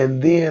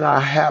 And then I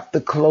have to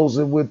close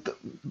it with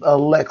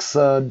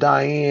Alexa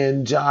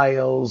Diane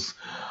Giles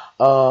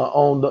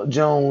on the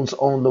Jones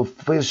on the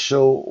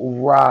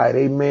official ride.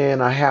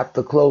 Amen. I have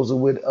to close it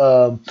with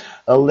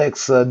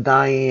Alexa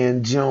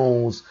Diane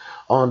Jones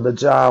on the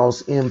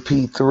Giles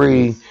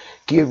MP3.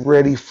 Get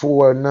ready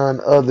for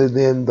none other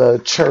than the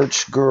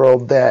church girl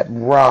that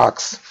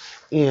rocks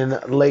in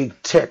Lake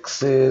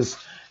Texas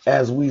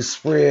as we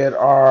spread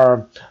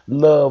our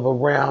love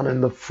around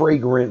in the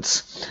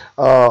fragrance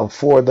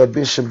for the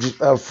Bishop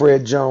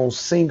Fred Jones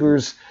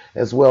singers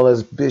as well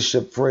as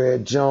Bishop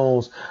Fred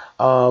Jones.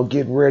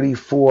 Get ready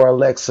for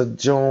Alexa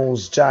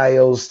Jones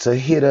Giles to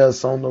hit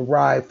us on the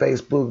Ride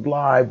Facebook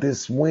Live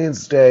this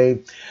Wednesday,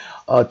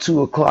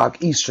 2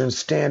 o'clock Eastern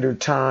Standard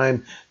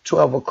Time,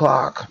 12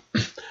 o'clock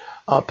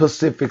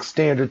Pacific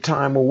Standard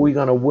Time, where we're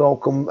going to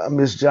welcome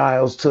Miss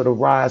Giles to the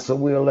ride. So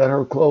we'll let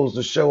her close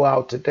the show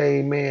out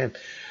today, man.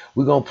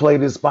 We're going to play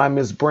this by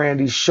Miss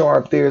Brandy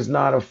Sharp, There's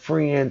Not a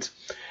Friend.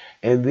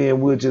 And then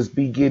we'll just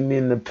be getting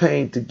in the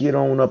paint to get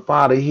on up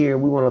out of here.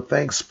 We want to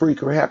thank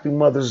Spreaker. Happy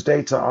Mother's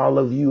Day to all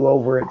of you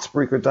over at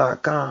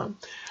Spreaker.com.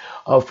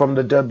 From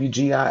the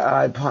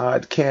WGII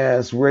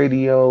podcast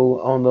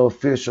radio on the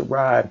official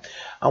ride.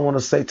 I want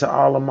to say to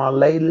all of my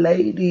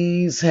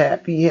ladies,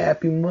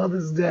 happy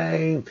Mother's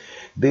Day.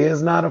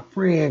 There's not a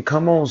friend.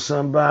 Come on,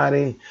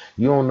 somebody.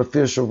 You're on the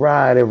official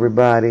ride,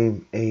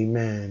 everybody.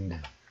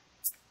 Amen.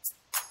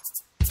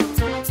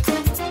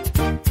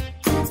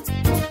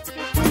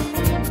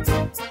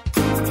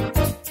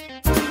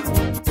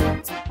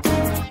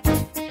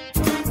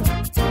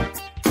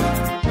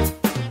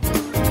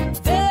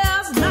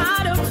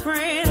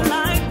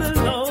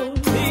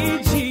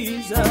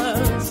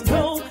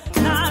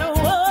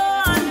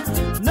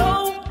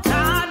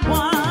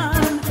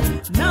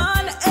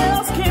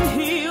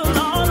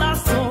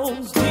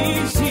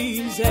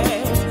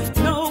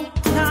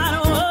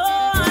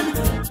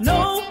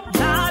 No,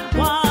 not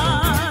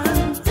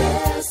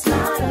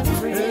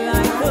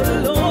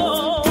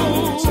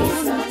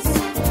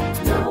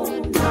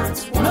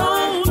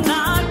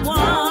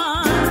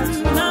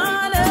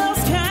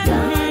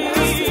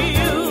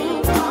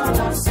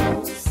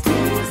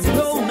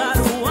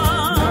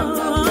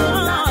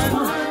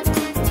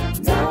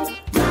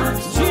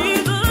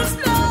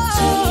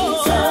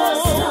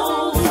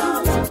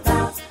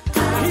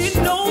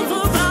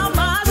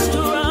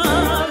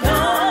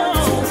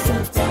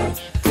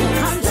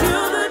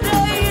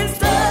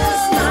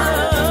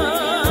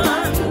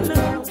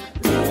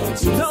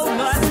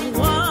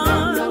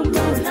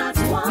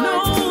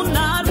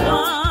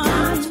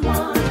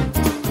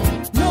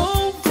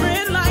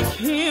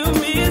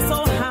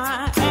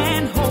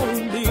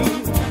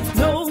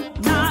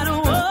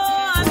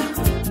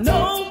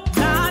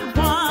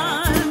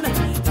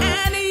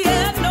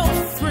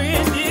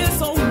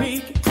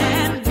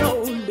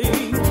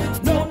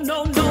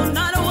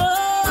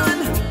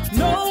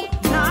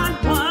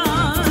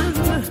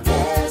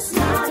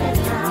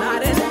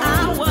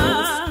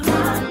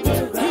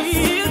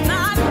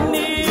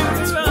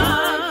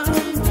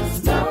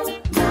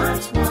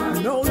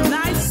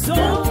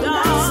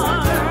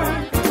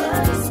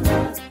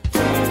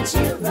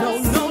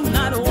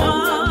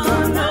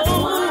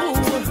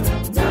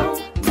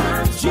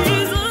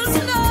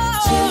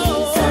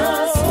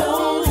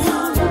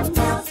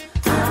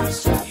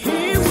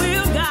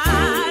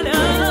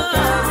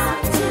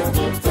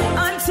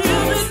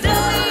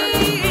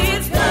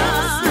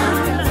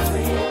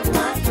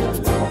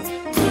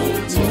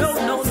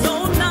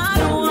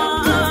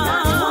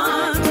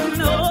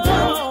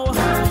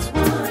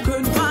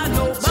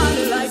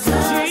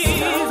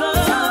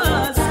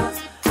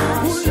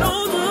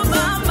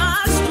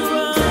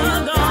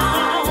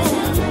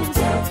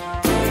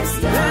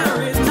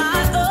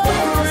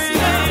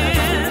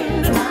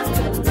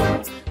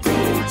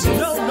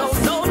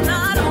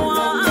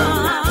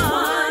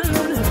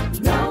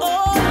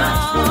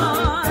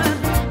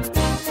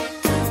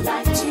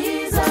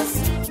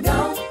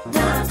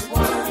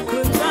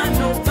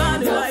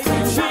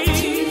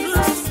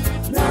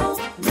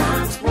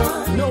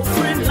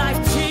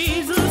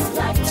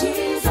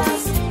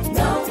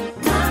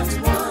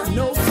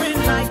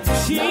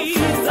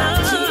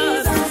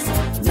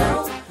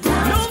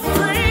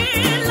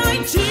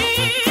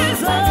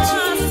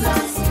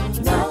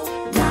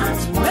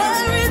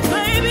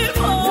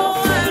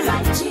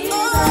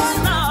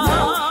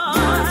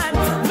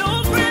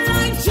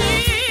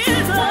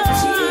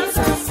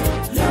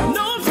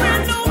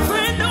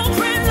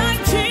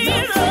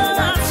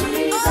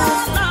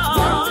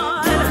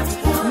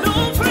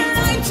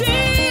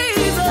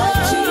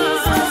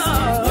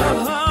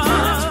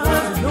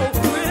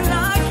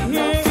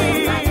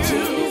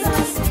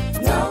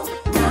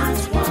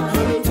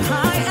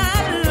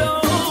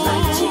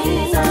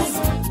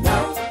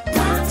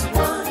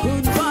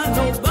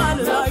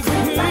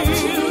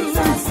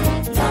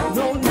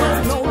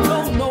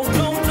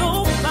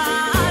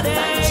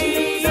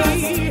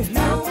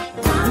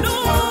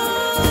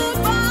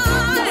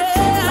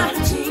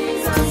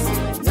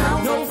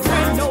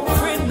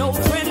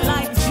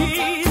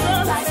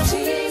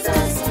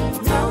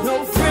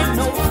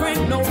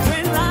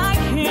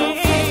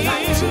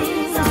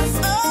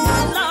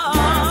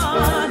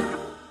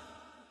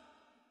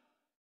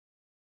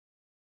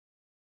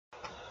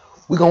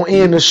We're going to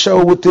end the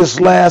show with this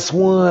last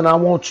one. I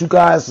want you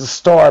guys to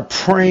start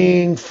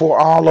praying for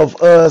all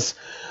of us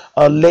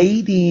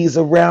ladies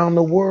around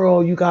the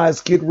world. You guys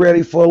get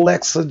ready for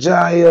Alexa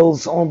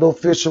Giles on the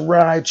official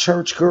ride,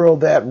 Church Girl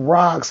That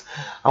Rocks.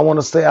 I want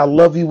to say I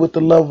love you with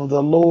the love of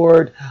the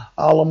Lord.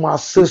 All of my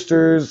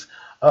sisters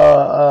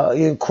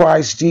in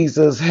Christ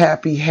Jesus,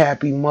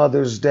 happy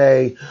Mother's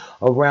Day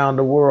around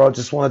the world.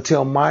 Just want to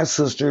tell my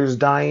sisters,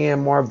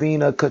 Diane,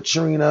 Marvina,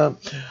 Katrina,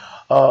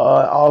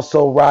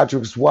 also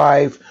Roderick's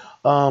wife,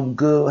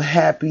 good,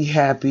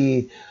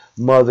 happy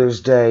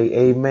Mother's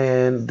Day.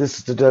 Amen. This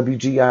is the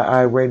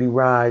WGII Radio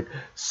Ride,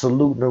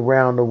 saluting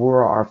around the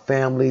world our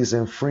families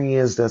and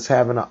friends that's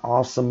having an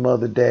awesome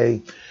Mother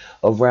Day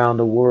around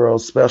the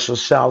world. Special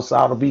shouts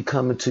out will be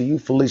coming to you,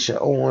 Felicia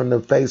Owen, the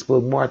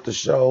Facebook Martha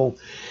Show.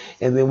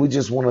 And then we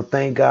just want to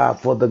thank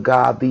God for the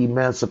God, the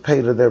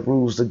emancipator that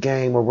rules the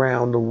game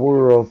around the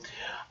world.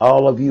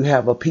 All of you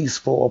have a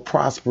peaceful,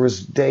 prosperous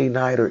day,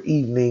 night, or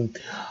evening.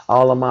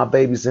 All of my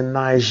babies in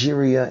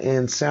Nigeria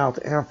and South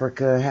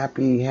Africa,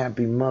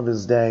 happy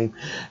Mother's Day.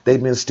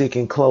 They've been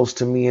sticking close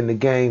to me in the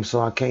game, so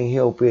I can't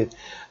help it.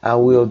 I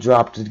will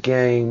drop the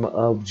game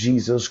of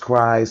Jesus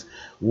Christ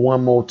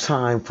one more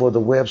time for the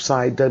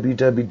website,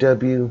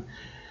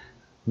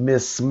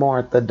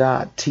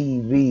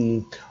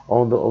 www.missmartha.tv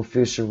on the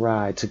official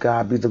ride. To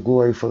God be the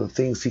glory for the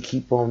things he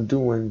keep on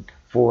doing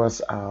for us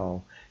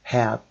all.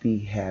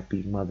 Happy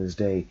Mother's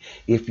Day.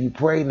 If you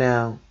pray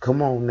now,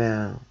 come on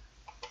now.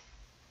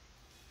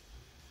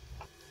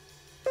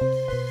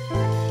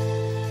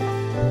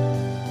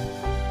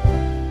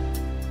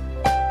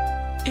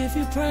 If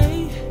you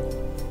pray,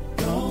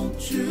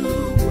 don't you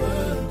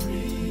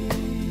worry.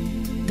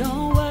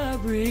 Don't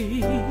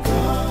worry.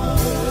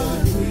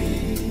 God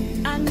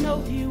will. I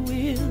know he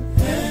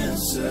will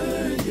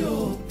answer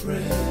your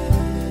prayer.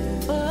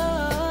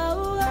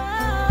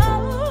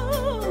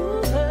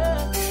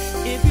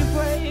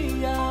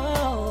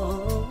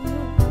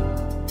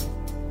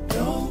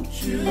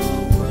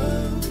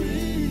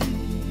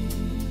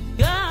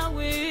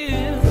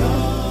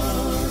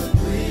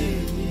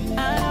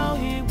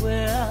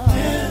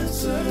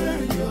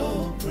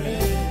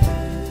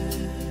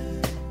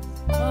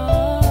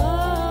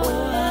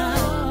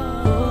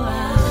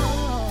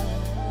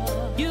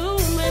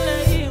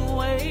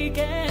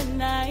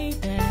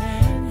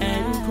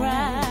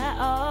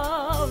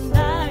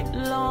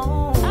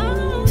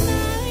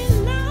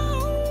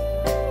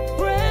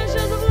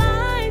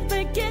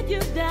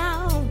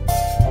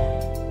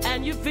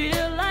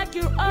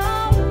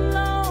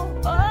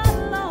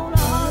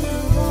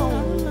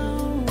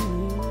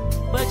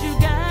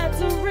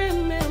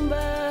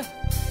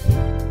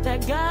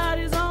 God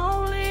is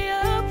only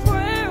a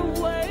prayer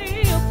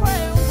away,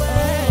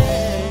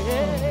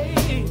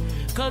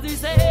 'cause he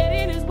said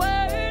in his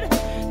word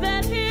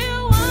that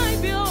he'll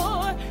wipe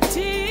your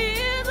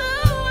tears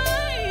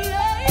away.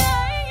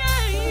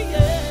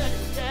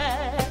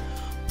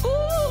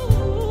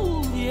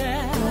 Ooh,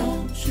 yeah.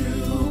 Don't you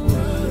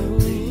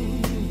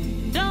worry.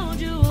 Don't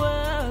you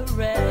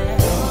worry.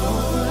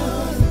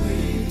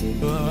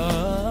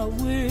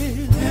 God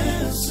will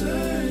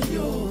answer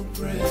your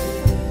prayer.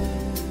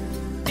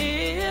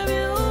 If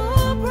you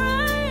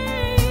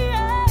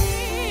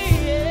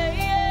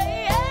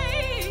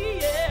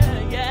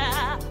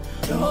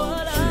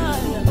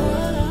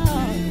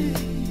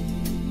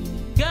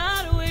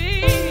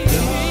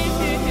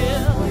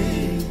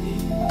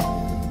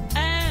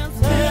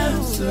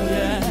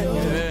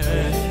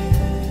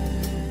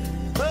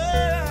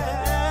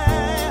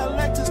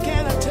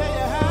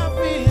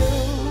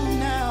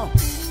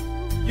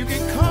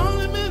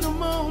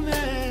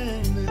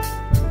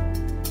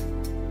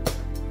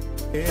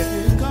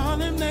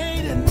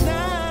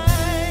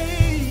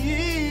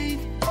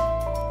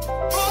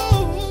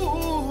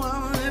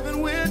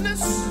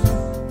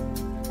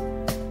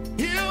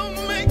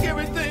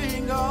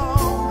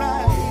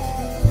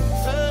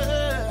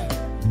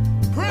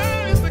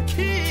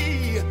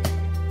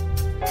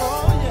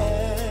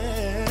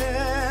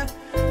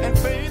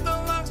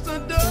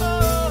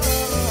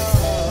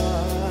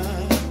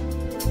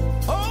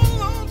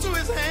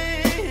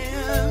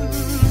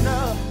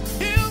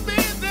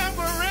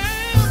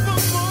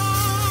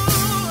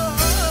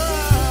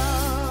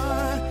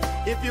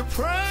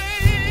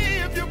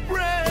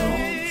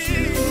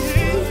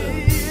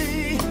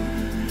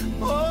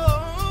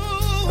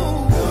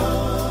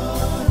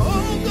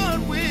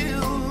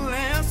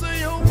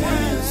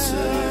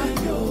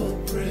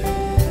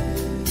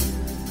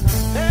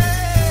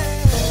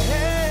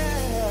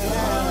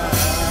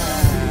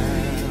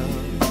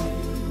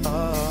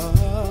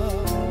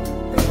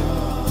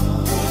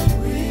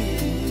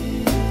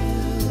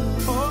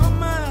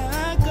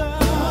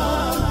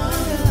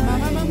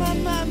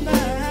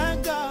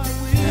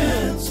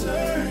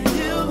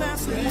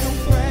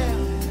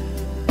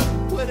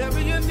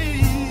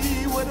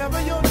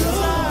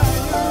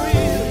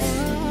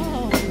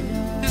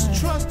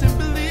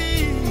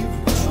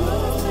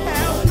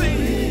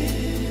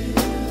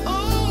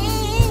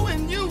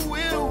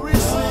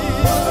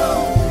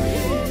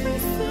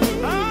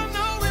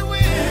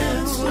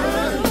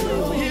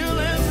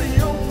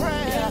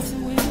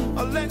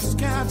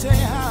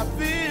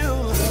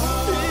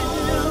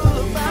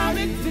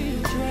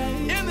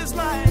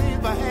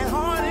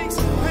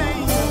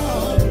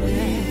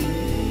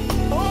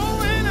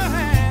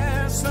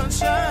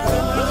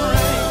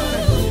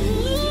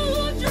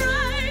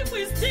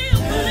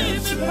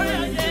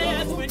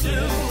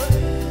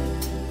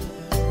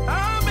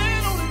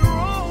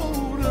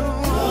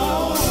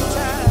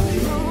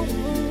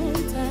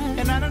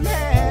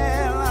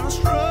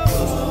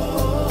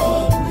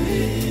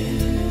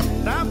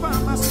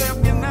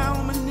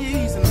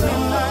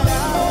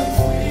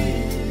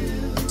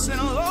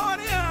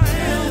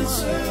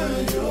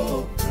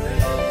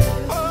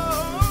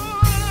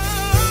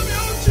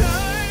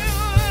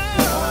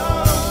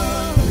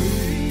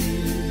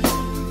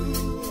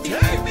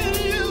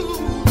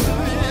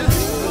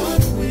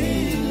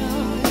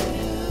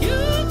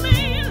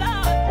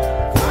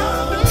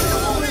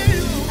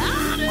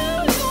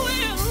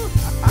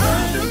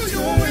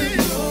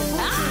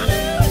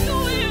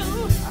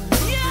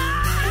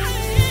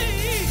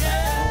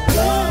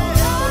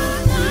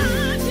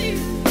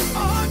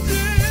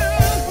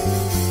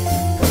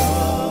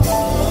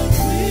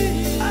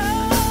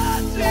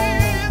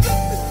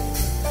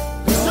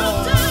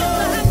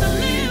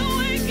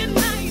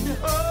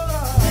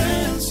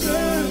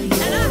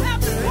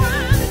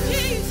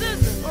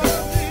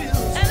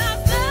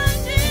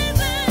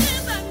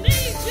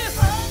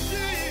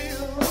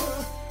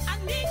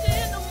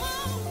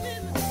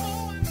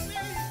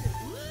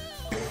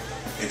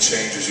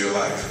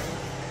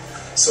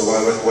So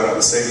what I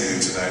would say to you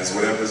tonight is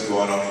whatever is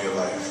going on in your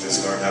life,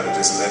 just learn how to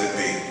just let it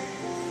be.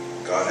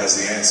 God has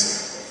the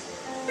answer.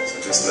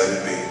 So just let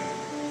it be.